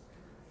us.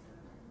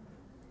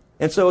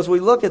 And so as we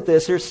look at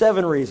this, here's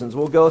 7 reasons.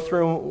 We'll go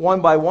through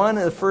one by one.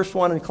 And the first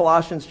one in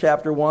Colossians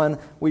chapter 1,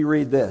 we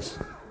read this.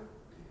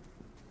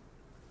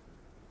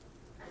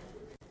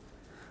 It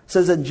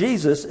says that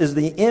Jesus is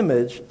the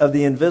image of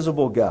the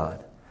invisible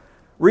God.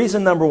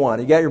 Reason number 1.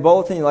 You got your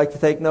bulletin, you like to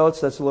take notes,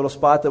 that's a little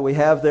spot that we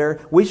have there.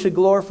 We should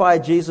glorify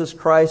Jesus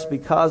Christ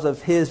because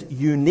of his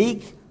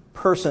unique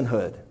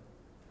personhood.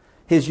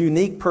 His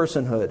unique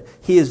personhood.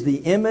 He is the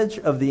image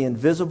of the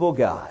invisible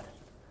God.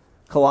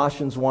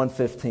 Colossians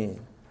 1:15.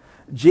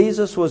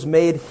 Jesus was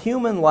made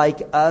human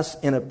like us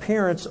in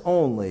appearance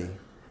only,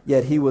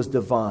 yet he was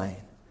divine.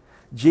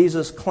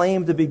 Jesus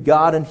claimed to be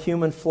God in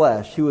human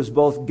flesh. He was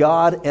both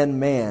God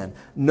and man.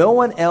 No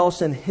one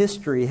else in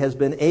history has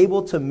been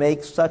able to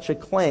make such a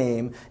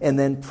claim and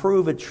then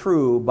prove it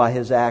true by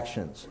his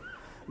actions.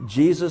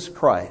 Jesus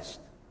Christ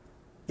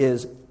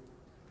is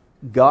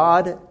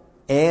God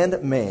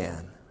and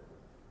man,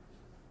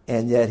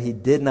 and yet he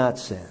did not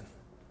sin.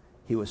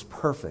 He was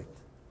perfect.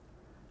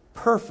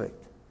 Perfect.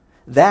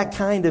 That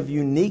kind of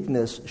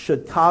uniqueness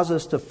should cause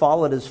us to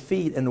fall at his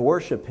feet and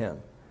worship him.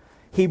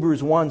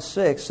 Hebrews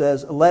 1:6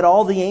 says, let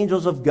all the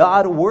angels of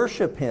God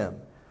worship him.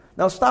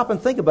 Now stop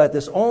and think about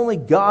this. Only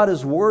God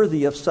is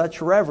worthy of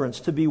such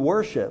reverence to be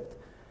worshipped.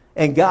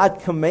 And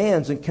God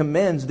commands and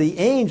commends the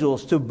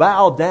angels to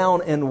bow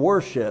down and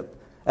worship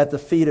at the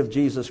feet of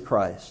Jesus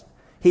Christ.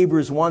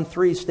 Hebrews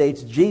 1:3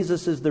 states,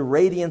 Jesus is the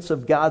radiance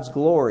of God's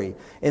glory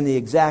and the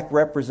exact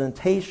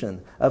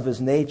representation of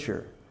his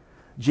nature.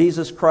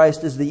 Jesus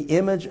Christ is the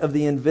image of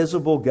the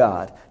invisible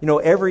God.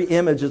 Every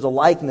image is a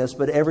likeness,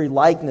 but every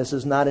likeness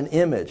is not an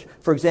image.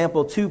 For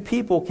example, 2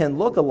 people can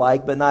look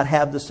alike but not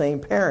have the same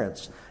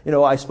parents.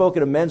 I spoke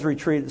at a men's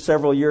retreat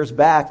several years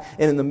back,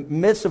 and in the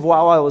midst of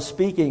while I was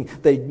speaking,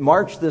 they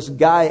marched this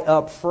guy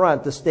up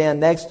front to stand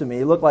next to me.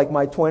 He looked like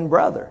my twin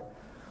brother.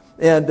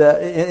 And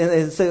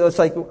it's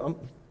like,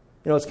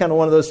 it's kind of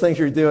one of those things,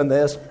 you're doing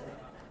this,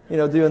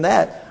 doing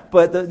that.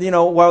 But,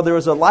 while there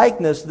was a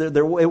likeness,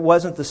 it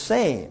wasn't the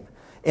same.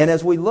 And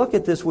as we look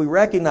at this, we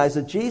recognize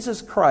that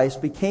Jesus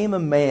Christ became a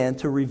man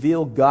to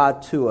reveal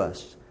God to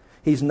us.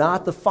 He's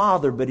not the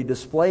Father, but he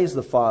displays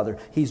the Father.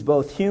 He's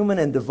both human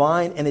and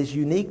divine, and his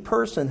unique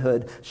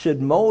personhood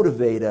should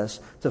motivate us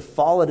to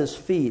fall at his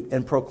feet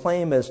and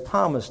proclaim, as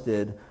Thomas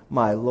did,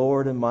 "My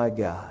Lord and my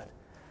God."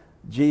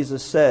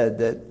 Jesus said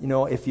that,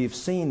 if you've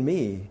seen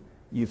me,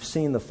 you've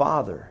seen the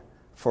Father,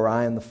 for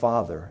I and the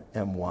Father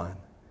am one.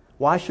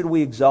 Why should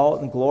we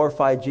exalt and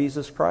glorify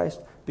Jesus Christ?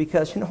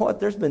 Because, you know what?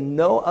 There's been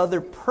no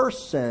other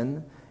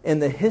person in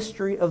the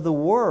history of the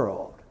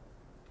world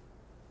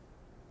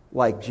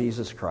like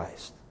Jesus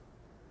Christ.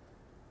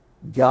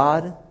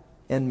 God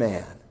and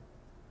man.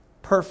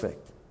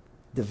 Perfect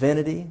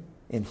divinity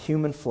in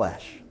human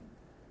flesh.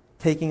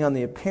 Taking on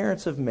the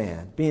appearance of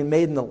man. Being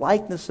made in the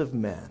likeness of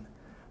men.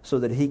 So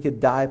that he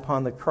could die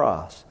upon the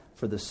cross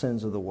for the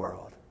sins of the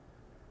world.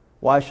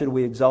 Why should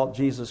we exalt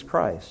Jesus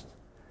Christ?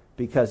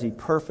 Because he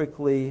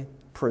perfectly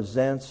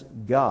presents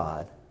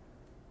God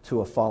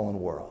to a fallen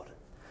world.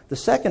 The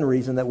second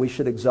reason that we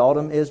should exalt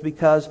him is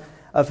because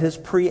of his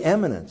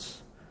preeminence.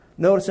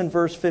 Notice in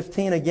verse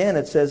 15 again,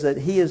 it says that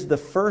he is the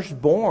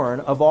firstborn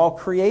of all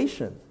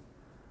creation.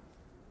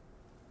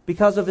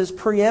 Because of his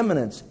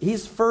preeminence.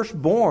 He's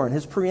firstborn.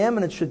 His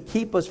preeminence should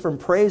keep us from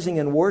praising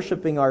and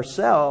worshiping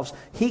ourselves.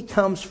 He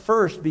comes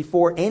first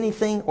before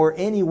anything or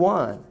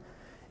anyone.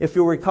 If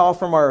you'll recall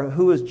from our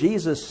Who is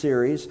Jesus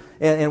series,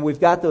 and we've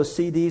got those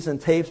CDs and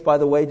tapes, by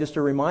the way, just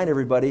to remind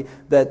everybody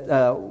that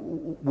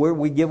where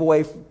we give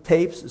away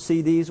tapes,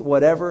 CDs,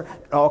 whatever,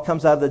 it all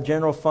comes out of the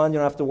general fund. You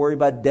don't have to worry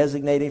about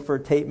designating for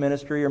tape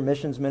ministry or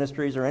missions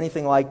ministries or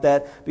anything like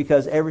that,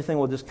 because everything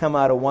will just come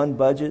out of one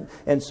budget.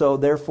 And so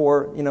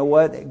therefore, you know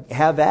what,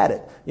 have at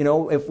it.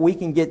 If we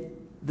can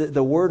get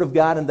the Word of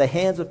God in the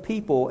hands of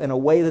people in a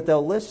way that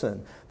they'll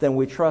listen, then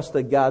we trust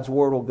that God's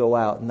Word will go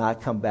out and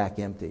not come back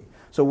empty.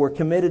 So we're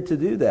committed to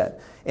do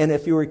that. And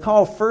if you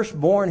recall,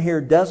 firstborn here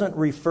doesn't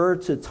refer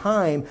to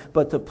time,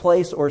 but to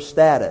place or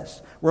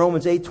status.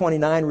 Romans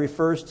 8:29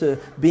 refers to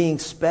being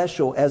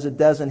special, as it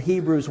does in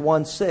Hebrews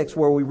 1:6,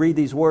 where we read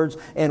these words,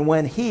 "And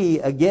when he,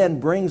 again,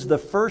 brings the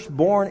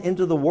firstborn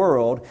into the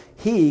world,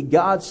 he,"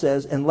 God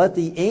says, "and let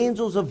the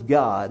angels of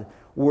God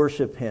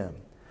worship him."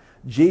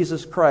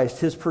 Jesus Christ,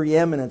 his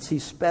preeminence,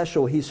 he's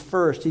special, he's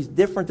first, he's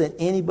different than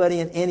anybody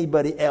and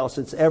anybody else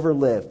that's ever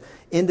lived,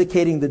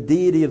 indicating the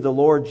deity of the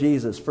Lord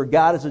Jesus. For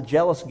God is a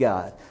jealous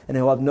God, and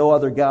he'll have no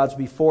other gods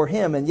before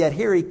him. And yet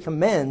here he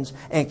commends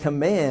and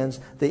commands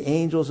the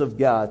angels of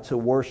God to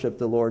worship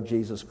the Lord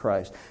Jesus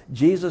Christ.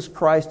 Jesus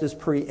Christ is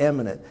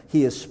preeminent.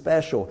 He is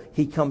special.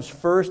 He comes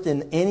first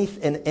in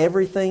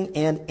everything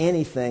and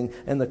anything.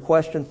 And the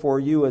question for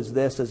you is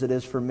this, as it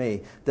is for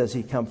me: does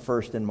he come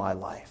first in my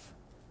life?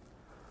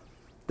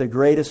 The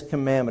greatest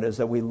commandment is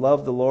that we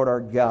love the Lord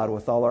our God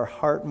with all our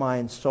heart,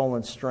 mind, soul,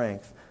 and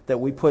strength. That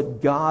we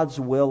put God's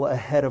will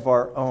ahead of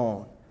our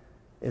own.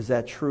 Is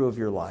that true of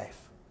your life?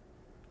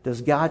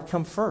 Does God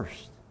come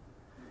first?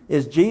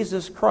 Is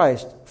Jesus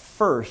Christ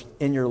first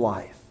in your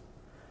life?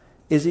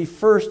 Is he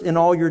first in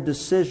all your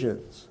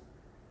decisions?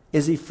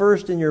 Is he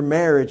first in your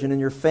marriage and in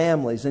your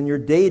families, in your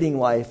dating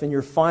life, in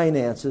your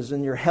finances,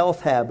 in your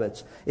health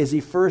habits? Is he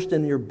first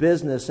in your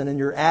business and in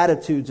your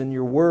attitudes and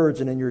your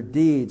words and in your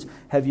deeds?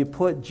 Have you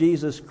put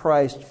Jesus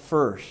Christ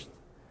first?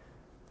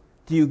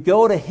 Do you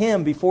go to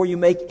him before you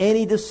make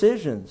any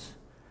decisions?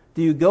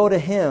 Do you go to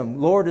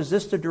him? Lord, is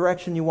this the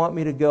direction you want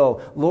me to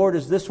go? Lord,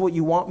 is this what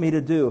you want me to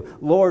do?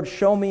 Lord,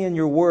 show me in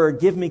your word.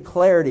 Give me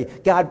clarity.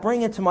 God,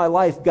 bring into my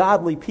life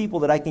godly people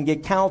that I can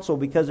get counsel,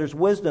 because there's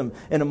wisdom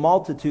in a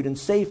multitude and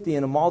safety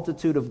in a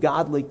multitude of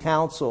godly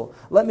counsel.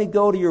 Let me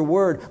go to your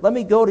word. Let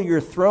me go to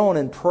your throne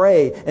and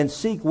pray and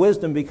seek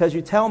wisdom, because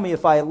you tell me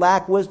if I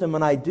lack wisdom,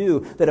 and I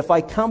do, that if I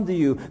come to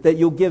you, that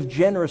you'll give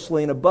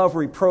generously and above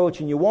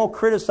reproach, and you won't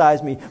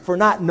criticize me for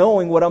not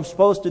knowing what I'm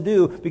supposed to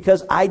do,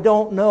 because I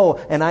don't know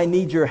and I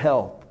need your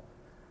help.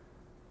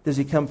 Does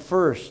he come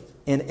first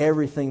in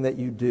everything that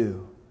you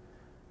do?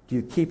 Do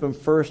you keep him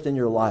first in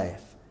your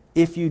life?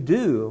 If you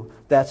do,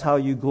 that's how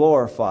you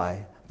glorify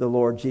the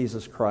Lord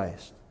Jesus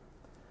Christ.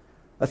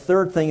 A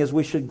third thing is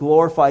we should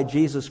glorify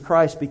Jesus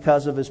Christ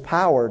because of his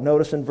power.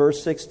 Notice in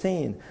verse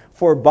 16,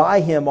 "For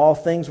by him all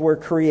things were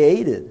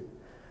created,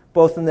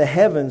 both in the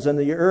heavens and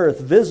the earth,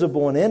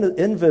 visible and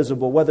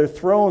invisible, whether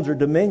thrones or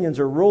dominions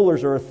or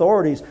rulers or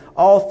authorities,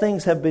 all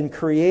things have been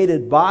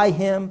created by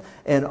him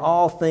and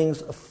all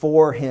things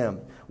for him."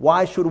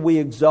 Why should we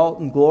exalt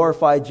and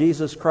glorify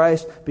Jesus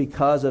Christ?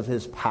 Because of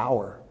his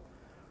power.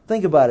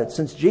 Think about it.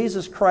 Since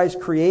Jesus Christ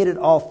created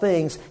all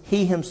things,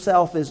 he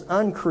himself is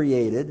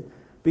uncreated,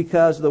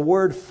 because the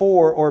word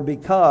 "for" or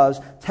 "because"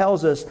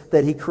 tells us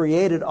that he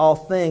created all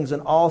things,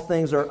 and all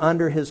things are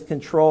under his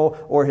control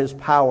or his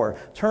power.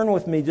 Turn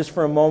with me just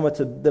for a moment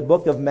to the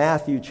book of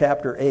Matthew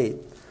chapter 8.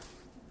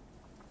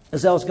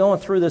 As I was going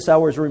through this, I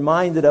was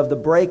reminded of the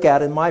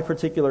breakout in my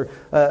particular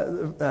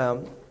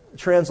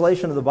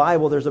translation of the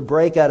Bible. There's a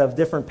breakout of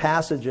different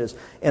passages,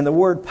 and the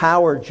word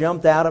 "power"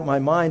 jumped out at my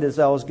mind as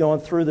I was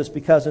going through this,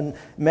 because in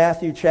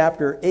Matthew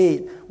chapter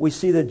 8 we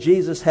see that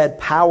Jesus had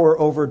power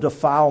over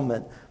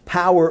defilement,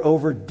 power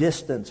over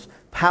distance,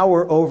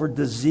 power over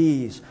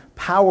disease,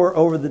 power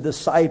over the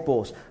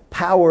disciples,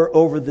 power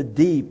over the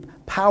deep,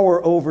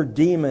 power over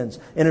demons.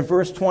 And in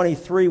verse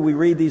 23, we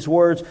read these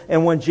words,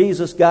 "And when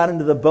Jesus got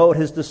into the boat,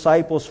 his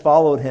disciples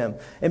followed him.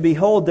 And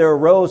behold, there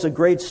arose a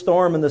great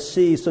storm in the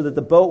sea, so that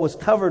the boat was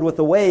covered with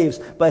the waves,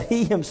 but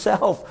he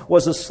himself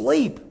was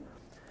asleep.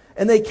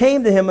 And they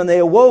came to him, and they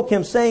awoke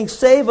him, saying,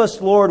 'Save us,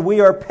 Lord,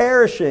 we are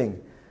perishing.'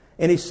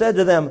 And he said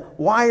to them,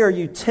 'Why are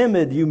you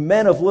timid, you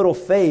men of little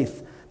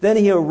faith?' Then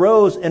he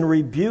arose and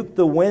rebuked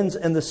the winds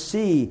and the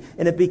sea,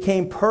 and it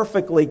became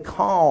perfectly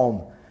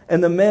calm.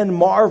 And the men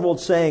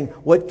marveled, saying,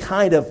 'What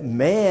kind of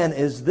man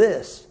is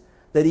this,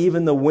 that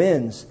even the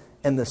winds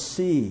and the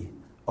sea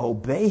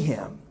obey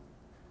him?'"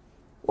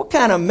 What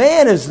kind of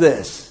man is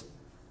this?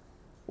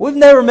 We've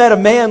never met a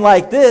man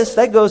like this.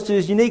 That goes to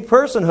his unique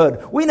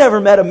personhood. We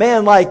never met a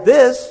man like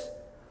this,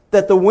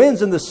 that the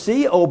winds and the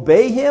sea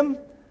obey him.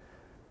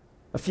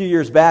 A few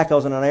years back, I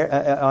was on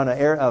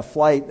a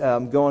flight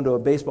going to a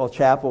baseball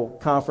chapel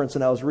conference,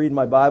 and I was reading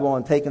my Bible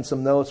and taking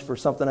some notes for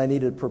something I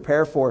needed to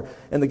prepare for.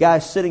 And the guy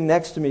sitting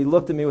next to me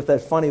looked at me with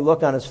that funny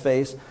look on his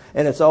face,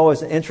 and it's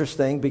always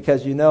interesting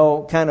because you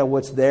know kind of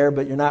what's there,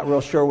 but you're not real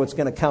sure what's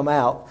going to come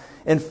out.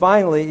 And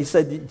finally, he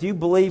said, "Do you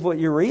believe what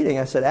you're reading?"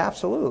 I said,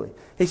 "Absolutely."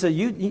 He said,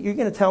 "You're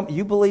going to tell me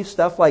you believe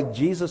stuff like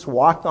Jesus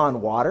walked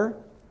on water?"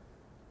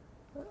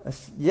 I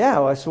said,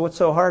 "Yeah." I said, "What's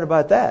so hard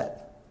about that?"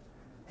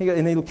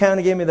 And he kind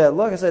of gave me that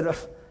look. I said,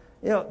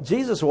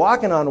 Jesus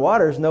walking on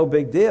water is no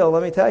big deal.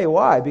 Let me tell you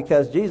why.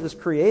 Because Jesus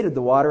created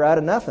the water out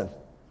of nothing.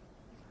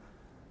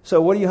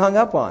 So what are you hung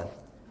up on?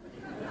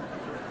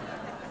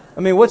 I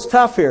mean, what's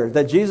tough here?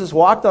 That Jesus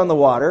walked on the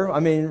water.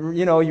 I mean,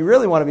 you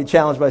really want to be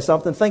challenged by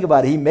something. Think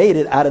about it. He made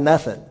it out of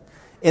nothing.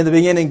 In the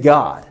beginning,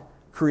 God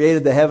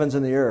created the heavens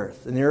and the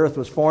earth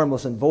was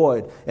formless and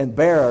void, and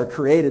bare,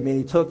 created,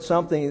 meaning he took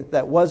something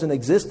that wasn't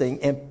existing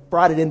and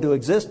brought it into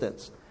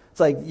existence. It's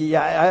like,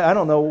 I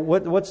don't know,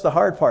 what's the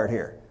hard part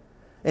here?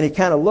 And he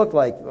kind of looked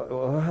like,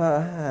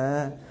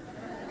 I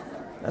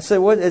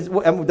said,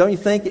 don't you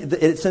think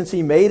since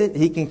he made it,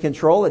 he can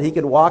control it, he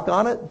could walk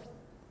on it?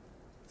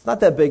 It's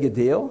not that big a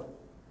deal.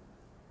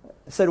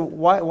 I said,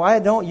 why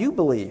don't you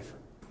believe?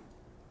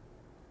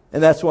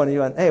 And that's when he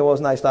went, "Hey, well,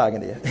 it's nice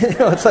talking to you."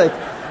 It's like,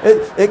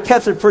 it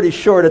cuts it pretty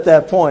short at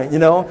that point,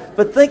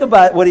 But think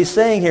about what he's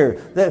saying here.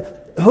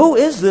 Who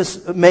is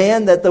this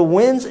man that the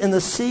winds and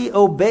the sea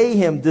obey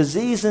him?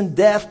 Disease and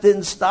death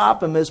didn't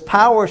stop him. His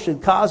power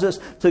should cause us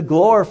to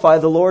glorify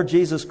the Lord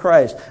Jesus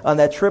Christ. On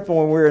that trip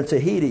when we were in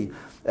Tahiti,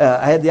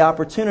 I had the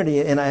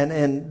opportunity,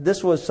 and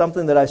this was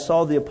something that I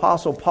saw the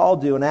Apostle Paul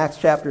do in Acts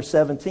chapter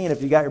 17.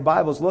 If you got your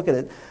Bibles, look at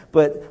it.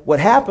 But what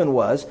happened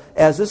was,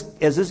 as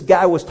this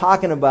guy was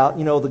talking about,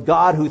 the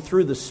God who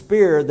threw the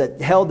spear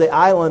that held the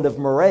island of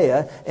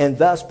Moorea and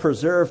thus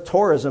preserved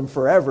tourism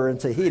forever in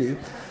Tahiti,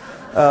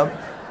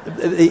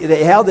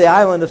 they held the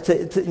island of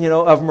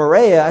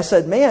Moorea. I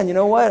said, man, you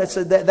know what? I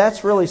said,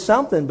 that's really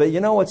something. But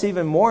what's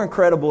even more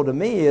incredible to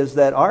me is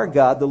that our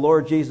God, the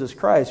Lord Jesus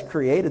Christ,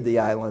 created the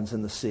islands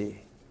and the sea.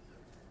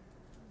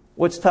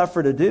 What's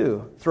tougher to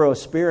do? Throw a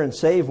spear and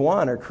save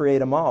one, or create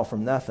them all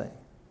from nothing?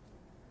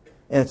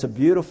 And it's a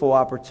beautiful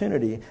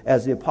opportunity,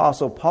 as the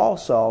Apostle Paul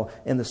saw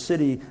in the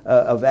city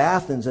of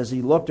Athens, as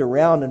he looked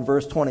around in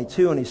verse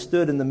 22, and he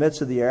stood in the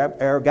midst of the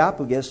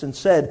Areopagus and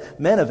said,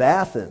 "Men of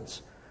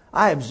Athens,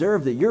 I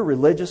observe that you're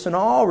religious in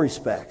all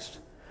respects.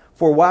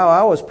 For while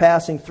I was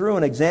passing through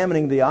and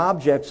examining the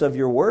objects of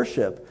your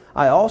worship,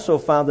 I also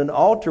found an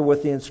altar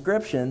with the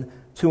inscription,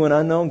 'To an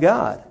unknown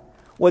God.'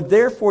 What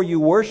therefore you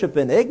worship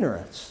in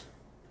ignorance,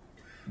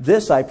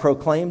 this I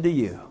proclaim to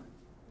you.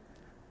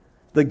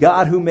 The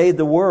God who made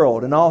the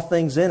world and all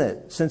things in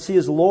it, since he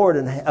is Lord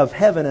of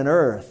heaven and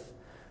earth,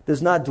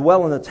 does not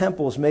dwell in the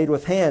temples made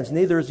with hands,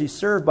 neither is he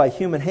served by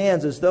human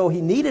hands as though he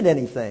needed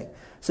anything,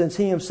 since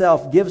he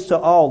himself gives to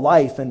all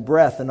life and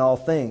breath and all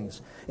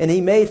things. And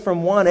he made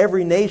from one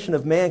every nation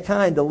of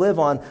mankind to live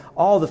on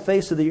all the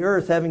face of the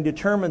earth, having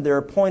determined their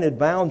appointed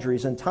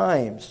boundaries and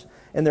times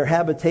and their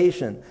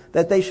habitation,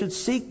 that they should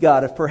seek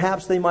God, if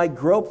perhaps they might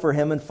grope for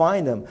him and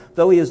find him,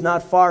 though he is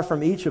not far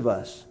from each of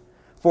us.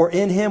 For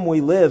in him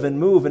we live and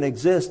move and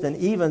exist, and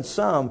even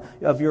some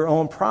of your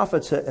own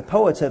poets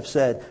have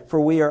said, for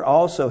we are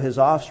also his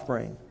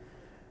offspring.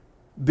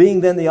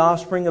 Being then the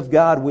offspring of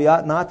God, we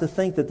ought not to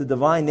think that the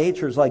divine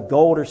nature is like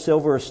gold or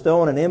silver or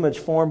stone, an image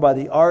formed by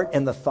the art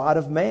and the thought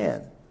of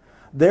man.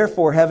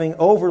 Therefore, having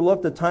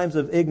overlooked the times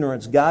of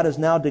ignorance, God is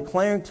now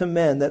declaring to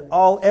men that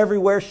all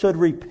everywhere should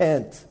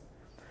repent,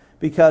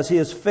 because he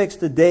has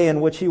fixed a day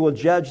in which he will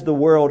judge the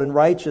world in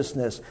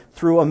righteousness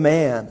through a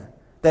man,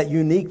 that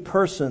unique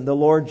person, the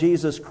Lord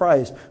Jesus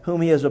Christ,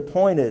 whom he has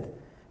appointed,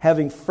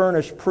 having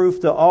furnished proof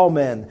to all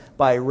men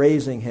by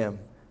raising him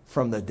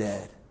from the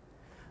dead."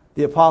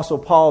 The Apostle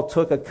Paul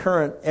took a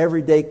current,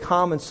 everyday,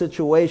 common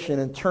situation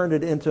and turned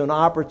it into an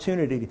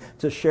opportunity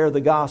to share the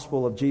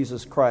gospel of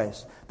Jesus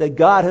Christ. That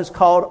God has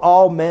called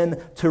all men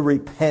to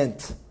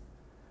repent,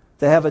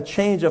 to have a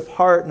change of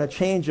heart and a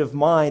change of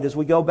mind. As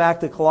we go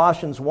back to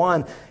Colossians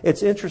 1,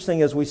 it's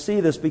interesting as we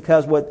see this,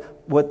 because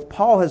what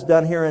Paul has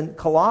done here in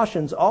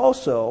Colossians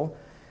also,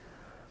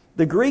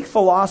 the Greek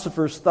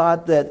philosophers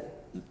thought that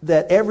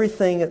that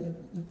everything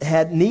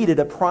had needed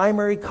a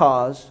primary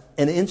cause,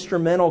 an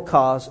instrumental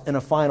cause, and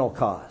a final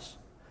cause.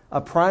 A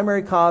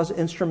primary cause,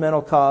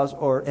 instrumental cause,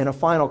 and a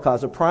final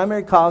cause. A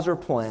primary cause or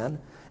plan,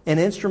 an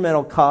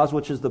instrumental cause,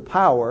 which is the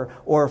power,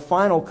 or a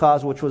final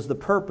cause, which was the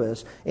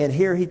purpose. And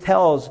here he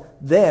tells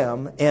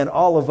them and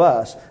all of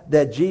us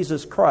that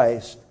Jesus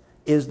Christ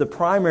is the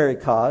primary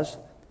cause.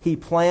 He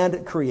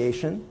planned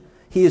creation.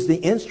 He is the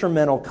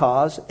instrumental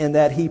cause in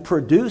that he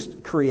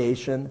produced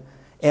creation,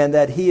 and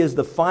that he is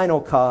the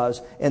final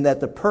cause, and that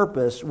the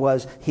purpose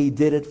was he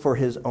did it for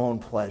his own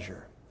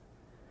pleasure.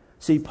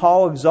 See,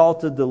 Paul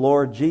exalted the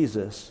Lord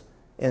Jesus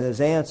in his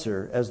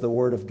answer, as the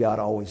Word of God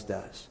always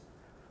does.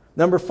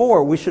 Number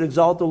 4, we should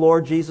exalt the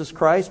Lord Jesus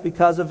Christ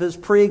because of his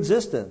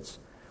pre-existence.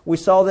 We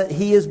saw that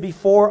he is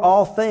before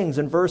all things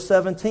in verse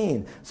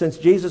 17. Since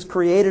Jesus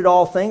created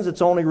all things,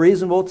 it's only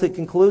reasonable to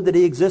conclude that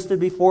he existed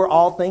before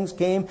all things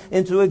came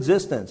into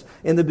existence.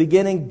 In the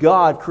beginning,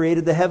 God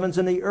created the heavens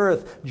and the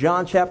earth.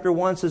 John chapter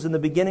 1 says, in the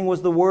beginning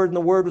was the Word, and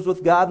the Word was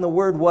with God, and the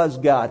Word was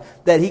God.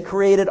 That he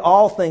created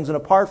all things, and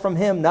apart from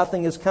him,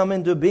 nothing has come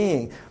into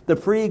being. The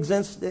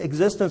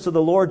pre-existence of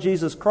the Lord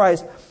Jesus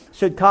Christ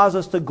should cause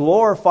us to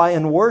glorify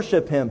and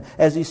worship him.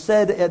 As he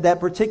said at that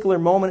particular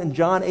moment in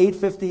John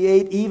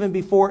 8:58, even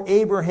before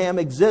Abraham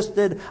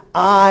existed,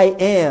 I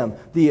am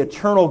the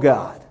eternal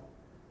God.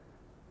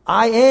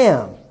 I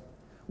am.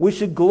 We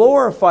should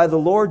glorify the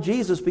Lord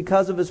Jesus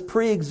because of his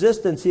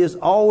pre-existence. He has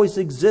always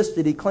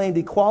existed. He claimed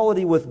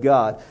equality with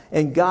God.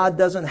 And God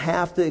doesn't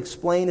have to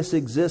explain his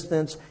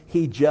existence.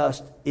 He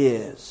just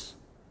is.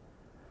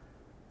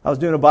 I was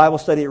doing a Bible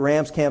study at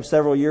Rams Camp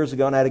several years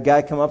ago, and I had a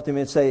guy come up to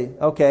me and say,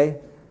 okay,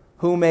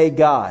 who made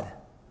God?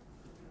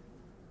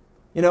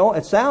 You know,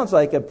 it sounds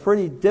like a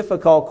pretty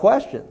difficult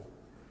question,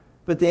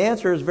 but the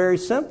answer is very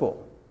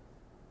simple.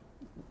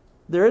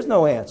 There is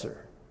no answer.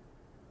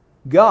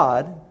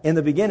 God, in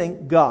the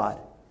beginning, God.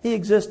 He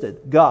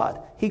existed,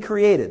 God. He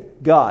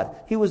created, God.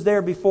 He was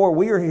there before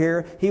we were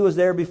here. He was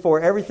there before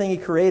everything he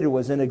created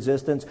was in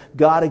existence.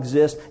 God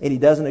exists, and he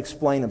doesn't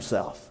explain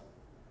himself.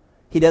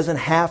 He doesn't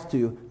have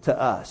to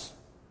us.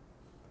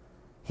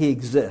 He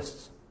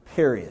exists,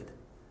 period.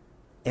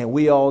 And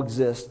we all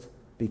exist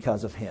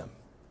because of him.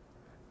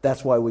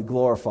 That's why we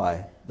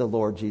glorify the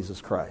Lord Jesus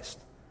Christ.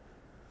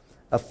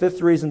 A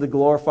 5th reason to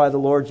glorify the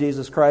Lord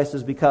Jesus Christ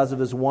is because of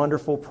his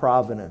wonderful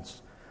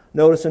providence.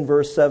 Notice in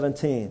verse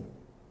 17,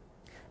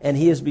 and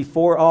he is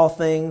before all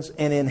things,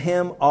 and in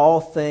him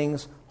all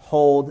things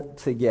hold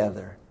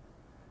together.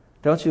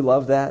 Don't you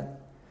love that?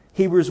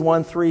 Hebrews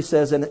 1:3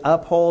 says, and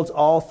upholds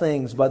all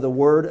things by the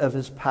word of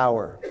his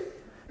power.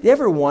 Do you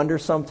ever wonder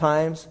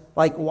sometimes,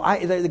 like, why?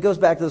 It goes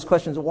back to those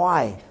questions,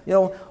 why? You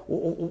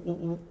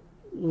know,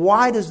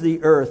 why does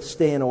the earth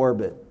stay in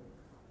orbit?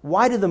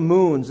 Why do the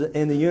moons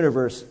in the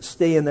universe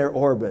stay in their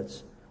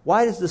orbits?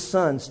 Why does the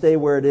sun stay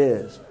where it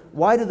is?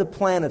 Why do the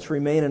planets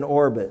remain in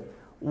orbit?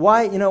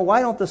 Why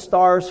don't the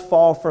stars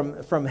fall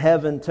from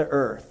heaven to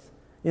earth?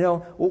 You know,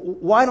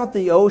 why don't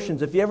the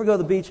oceans, if you ever go to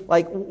the beach,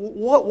 like,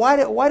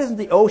 why doesn't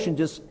the ocean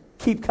just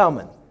keep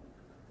coming?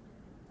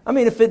 I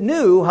mean, if it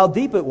knew how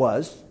deep it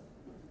was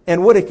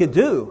and what it could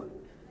do,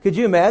 could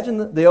you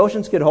imagine the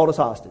oceans could hold us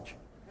hostage?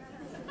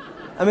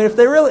 I mean, if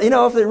they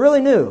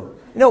really knew,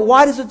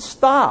 why does it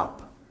stop?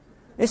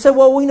 They said,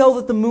 well, we know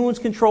that the moons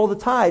control the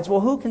tides.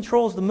 Well, who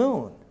controls the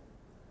moon?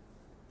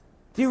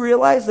 Do you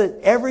realize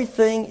that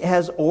everything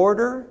has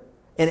order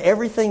and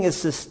everything is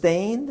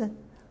sustained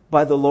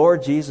by the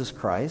Lord Jesus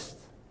Christ?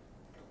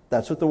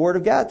 That's what the Word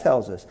of God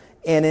tells us.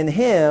 And in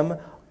him,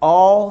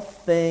 all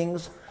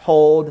things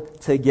hold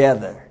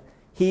together.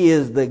 He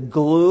is the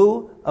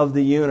glue of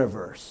the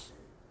universe.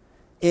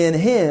 In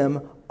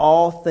him,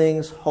 all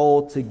things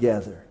hold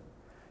together.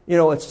 You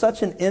know, it's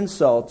such an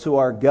insult to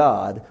our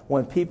God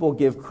when people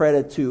give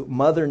credit to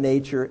Mother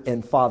Nature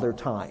and Father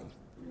Time.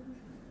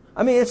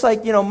 I mean, it's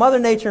like, Mother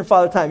Nature and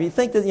Father Time. You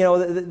think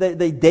that,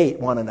 they date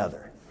one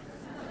another.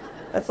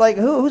 It's like,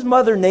 who's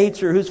Mother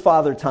Nature, who's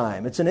Father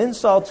Time? It's an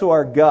insult to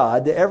our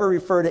God to ever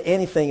refer to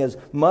anything as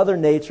Mother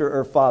Nature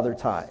or Father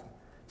Time.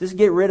 Just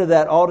get rid of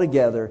that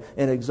altogether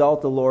and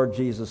exalt the Lord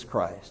Jesus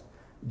Christ.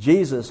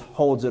 Jesus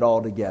holds it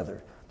all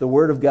together. The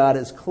Word of God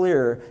is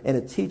clear, and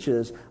it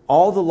teaches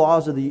all the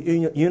laws of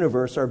the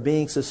universe are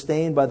being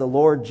sustained by the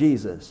Lord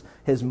Jesus,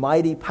 his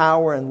mighty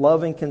power and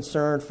loving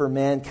concern for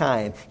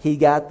mankind. He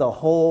got the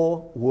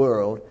whole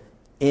world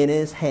in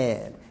his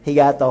hand. He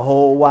got the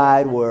whole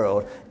wide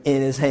world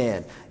in his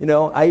hand.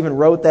 I even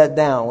wrote that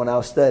down when I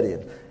was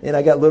studying. And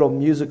I got little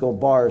musical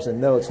bars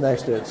and notes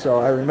next to it, so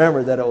I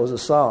remembered that it was a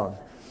song.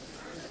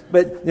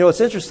 But,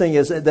 what's interesting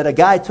is that a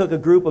guy took a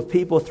group of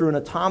people through an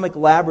atomic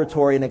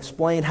laboratory and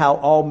explained how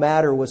all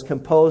matter was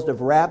composed of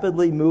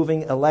rapidly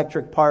moving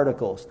electric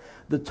particles.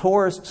 The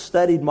tourists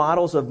studied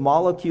models of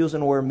molecules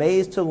and were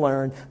amazed to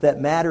learn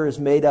that matter is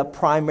made up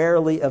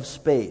primarily of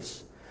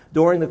space.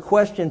 During the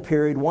question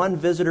period, one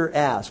visitor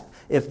asked,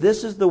 if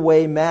this is the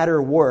way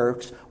matter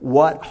works,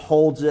 what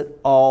holds it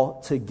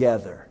all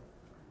together?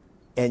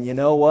 And you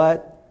know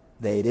what?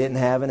 They didn't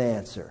have an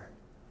answer.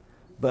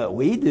 But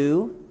we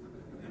do.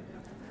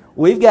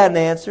 We've got an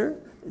answer.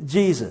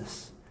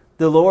 Jesus.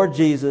 The Lord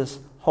Jesus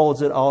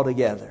holds it all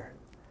together.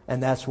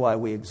 And that's why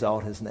we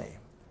exalt His name.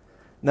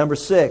 Number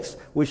 6,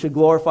 we should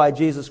glorify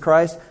Jesus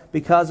Christ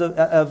because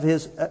of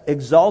His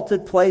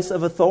exalted place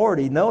of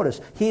authority.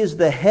 Notice, He is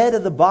the head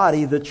of the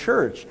body, the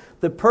church.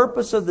 The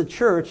purpose of the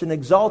church in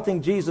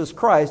exalting Jesus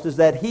Christ is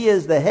that He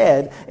is the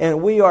head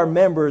and we are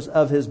members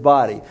of His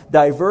body.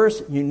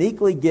 Diverse,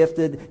 uniquely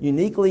gifted,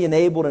 uniquely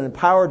enabled and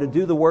empowered to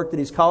do the work that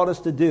He's called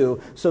us to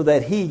do so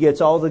that He gets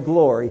all the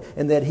glory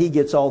and that He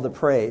gets all the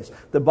praise.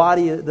 The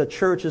body, the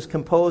church, is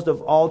composed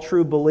of all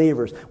true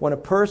believers. When a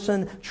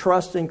person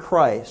trusts in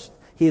Christ,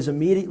 he is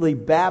immediately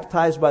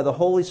baptized by the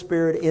Holy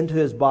Spirit into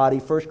his body,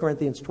 1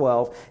 Corinthians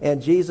 12,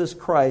 and Jesus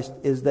Christ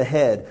is the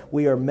head.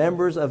 We are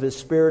members of His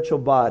spiritual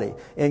body.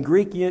 In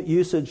Greek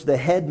usage, the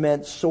head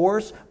meant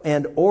source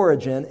and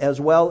origin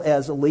as well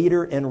as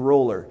leader and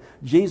ruler.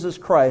 Jesus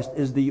Christ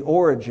is the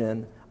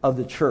origin of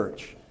the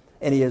church,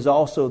 and He is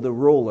also the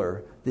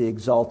ruler, the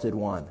exalted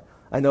one.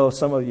 I know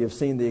some of you have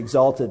seen the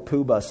Exalted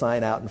Puba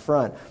sign out in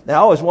front. Now, I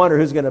always wonder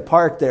who's going to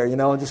park there,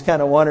 and just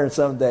kind of wondering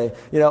someday,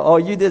 oh,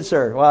 you did,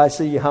 sir. Well, I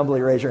see you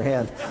humbly raise your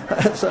hand.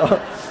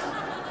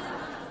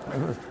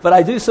 But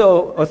I do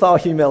so with all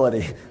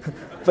humility.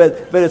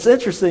 But it's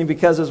interesting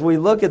because as we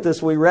look at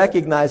this, we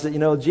recognize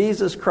that,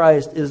 Jesus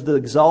Christ is the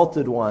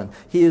exalted one.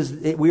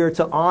 We are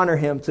to honor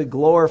Him, to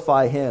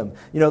glorify Him.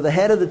 The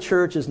head of the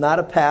church is not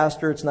a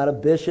pastor, it's not a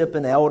bishop,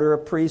 an elder, a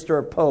priest, or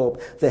a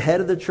pope. The head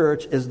of the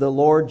church is the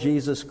Lord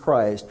Jesus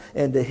Christ,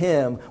 and to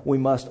Him we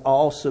must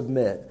all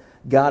submit.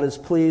 God is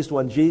pleased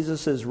when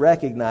Jesus is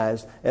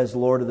recognized as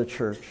Lord of the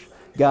church.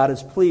 God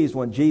is pleased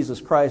when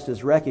Jesus Christ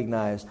is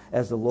recognized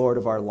as the Lord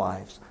of our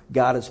lives.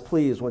 God is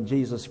pleased when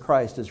Jesus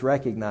Christ is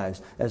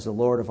recognized as the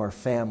Lord of our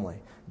family.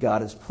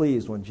 God is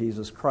pleased when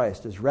Jesus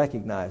Christ is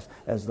recognized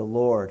as the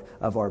Lord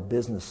of our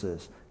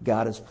businesses.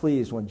 God is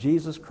pleased when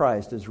Jesus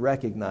Christ is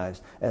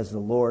recognized as the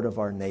Lord of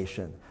our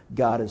nation.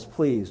 God is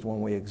pleased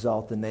when we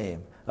exalt the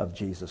name of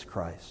Jesus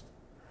Christ.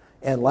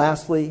 And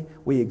lastly,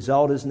 we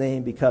exalt His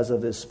name because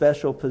of His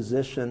special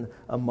position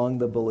among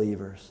the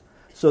believers,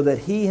 so that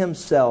He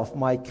Himself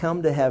might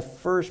come to have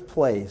first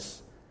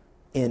place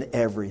in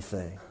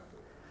everything.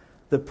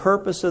 The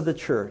purpose of the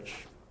church,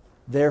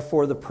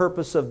 therefore the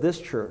purpose of this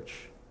church,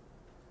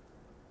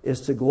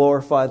 is to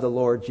glorify the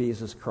Lord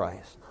Jesus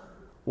Christ.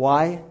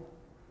 Why?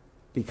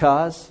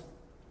 Because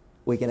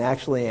we can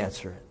actually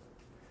answer it.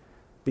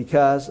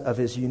 Because of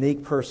His unique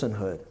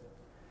personhood.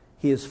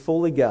 He is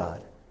fully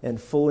God and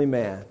fully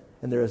man,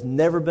 and there has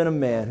never been a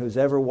man who's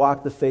ever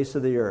walked the face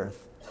of the earth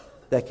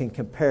that can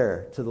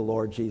compare to the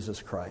Lord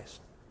Jesus Christ.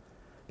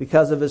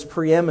 Because of His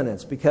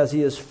preeminence, because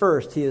He is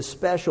first, He is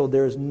special,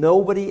 there is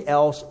nobody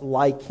else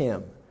like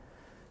Him.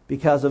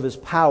 Because of His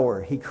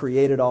power, He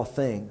created all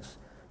things.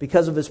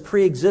 Because of His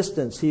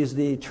preexistence, He is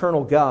the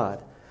eternal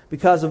God.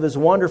 Because of His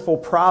wonderful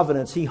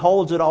providence, He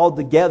holds it all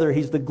together.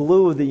 He's the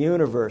glue of the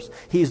universe.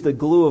 He's the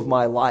glue of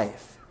my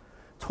life.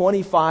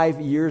 25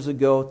 years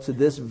ago to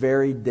this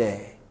very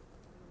day,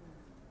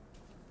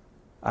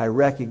 I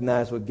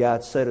recognize what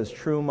God said is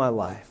true in my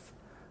life,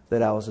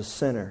 that I was a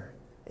sinner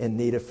in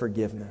need of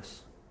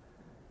forgiveness.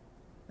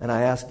 And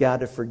I asked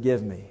God to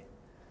forgive me.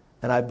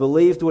 And I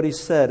believed what He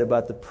said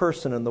about the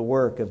person and the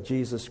work of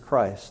Jesus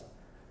Christ,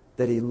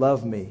 that He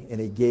loved me and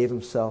He gave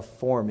Himself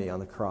for me on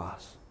the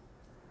cross.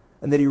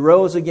 And that He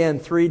rose again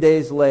 3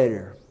 days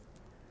later.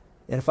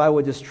 And if I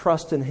would just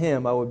trust in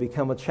Him, I would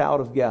become a child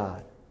of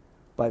God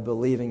by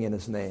believing in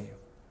His name.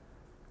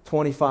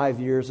 25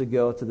 years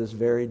ago to this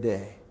very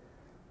day.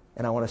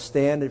 And I want to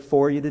stand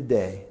for you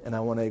today, and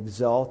I want to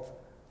exalt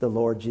the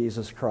Lord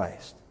Jesus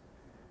Christ.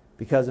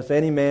 Because if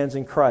any man's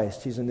in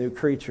Christ, he's a new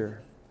creature.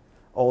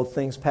 Old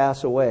things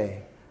pass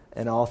away,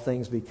 and all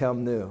things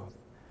become new.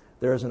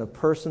 There isn't a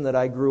person that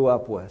I grew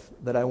up with,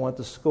 that I went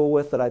to school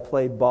with, that I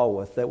played ball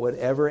with, that would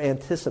ever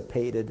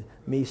anticipated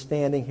me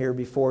standing here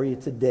before you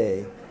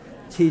today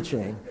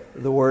teaching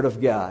the Word of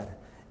God.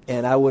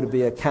 And I would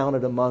be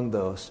accounted among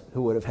those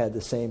who would have had the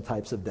same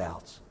types of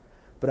doubts.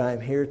 But I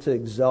am here to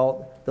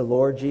exalt the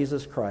Lord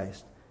Jesus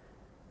Christ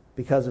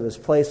because of His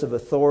place of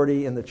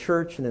authority in the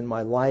church and in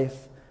my life,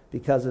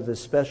 because of His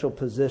special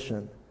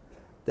position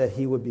that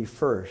He would be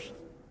first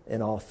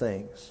in all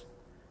things.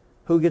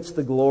 Who gets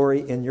the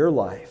glory in your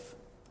life?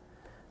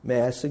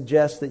 May I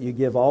suggest that you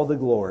give all the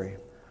glory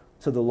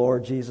to the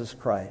Lord Jesus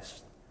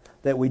Christ,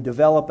 that we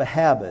develop a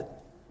habit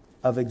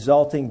of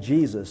exalting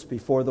Jesus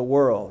before the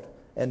world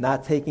and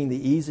not taking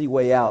the easy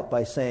way out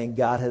by saying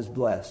God has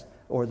blessed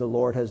or the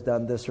Lord has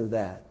done this or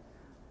that,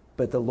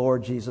 but the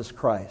Lord Jesus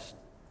Christ,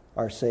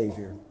 our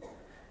Savior.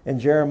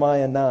 In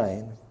Jeremiah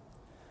 9,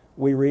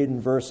 we read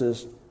in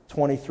verses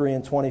 23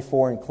 and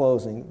 24 in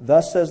closing,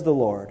 "Thus says the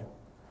Lord,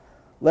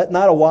 let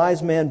not a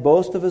wise man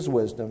boast of his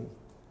wisdom,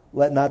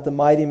 let not the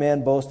mighty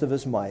man boast of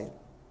his might,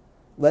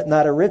 let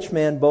not a rich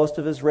man boast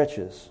of his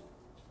riches,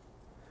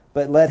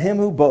 but let him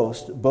who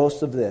boasts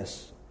boast of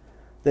this,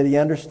 that he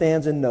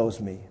understands and knows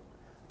me,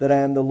 that I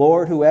am the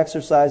Lord who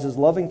exercises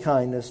loving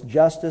kindness,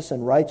 justice,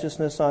 and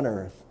righteousness on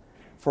earth,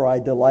 for I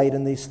delight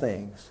in these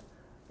things,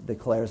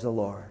 declares the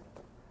Lord."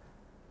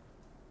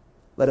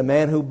 Let a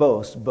man who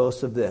boasts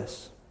boast of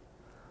this.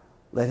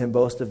 Let him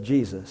boast of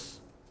Jesus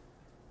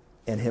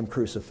and Him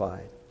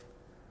crucified.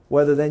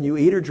 Whether then you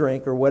eat or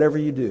drink or whatever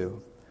you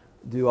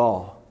do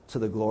all to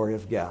the glory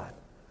of God.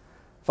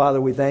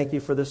 Father, we thank you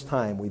for this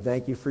time. We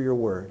thank you for your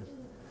word.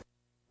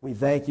 We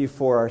thank you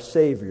for our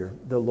Savior,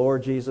 the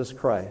Lord Jesus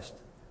Christ.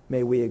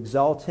 May we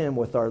exalt Him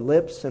with our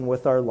lips and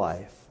with our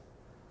life.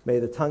 May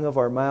the tongue of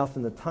our mouth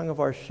and the tongue of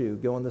our shoe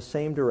go in the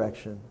same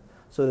direction,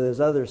 so that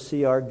as others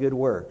see our good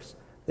works,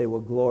 they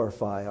will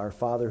glorify our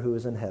Father who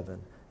is in heaven.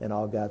 And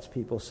all God's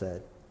people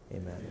said,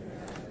 Amen.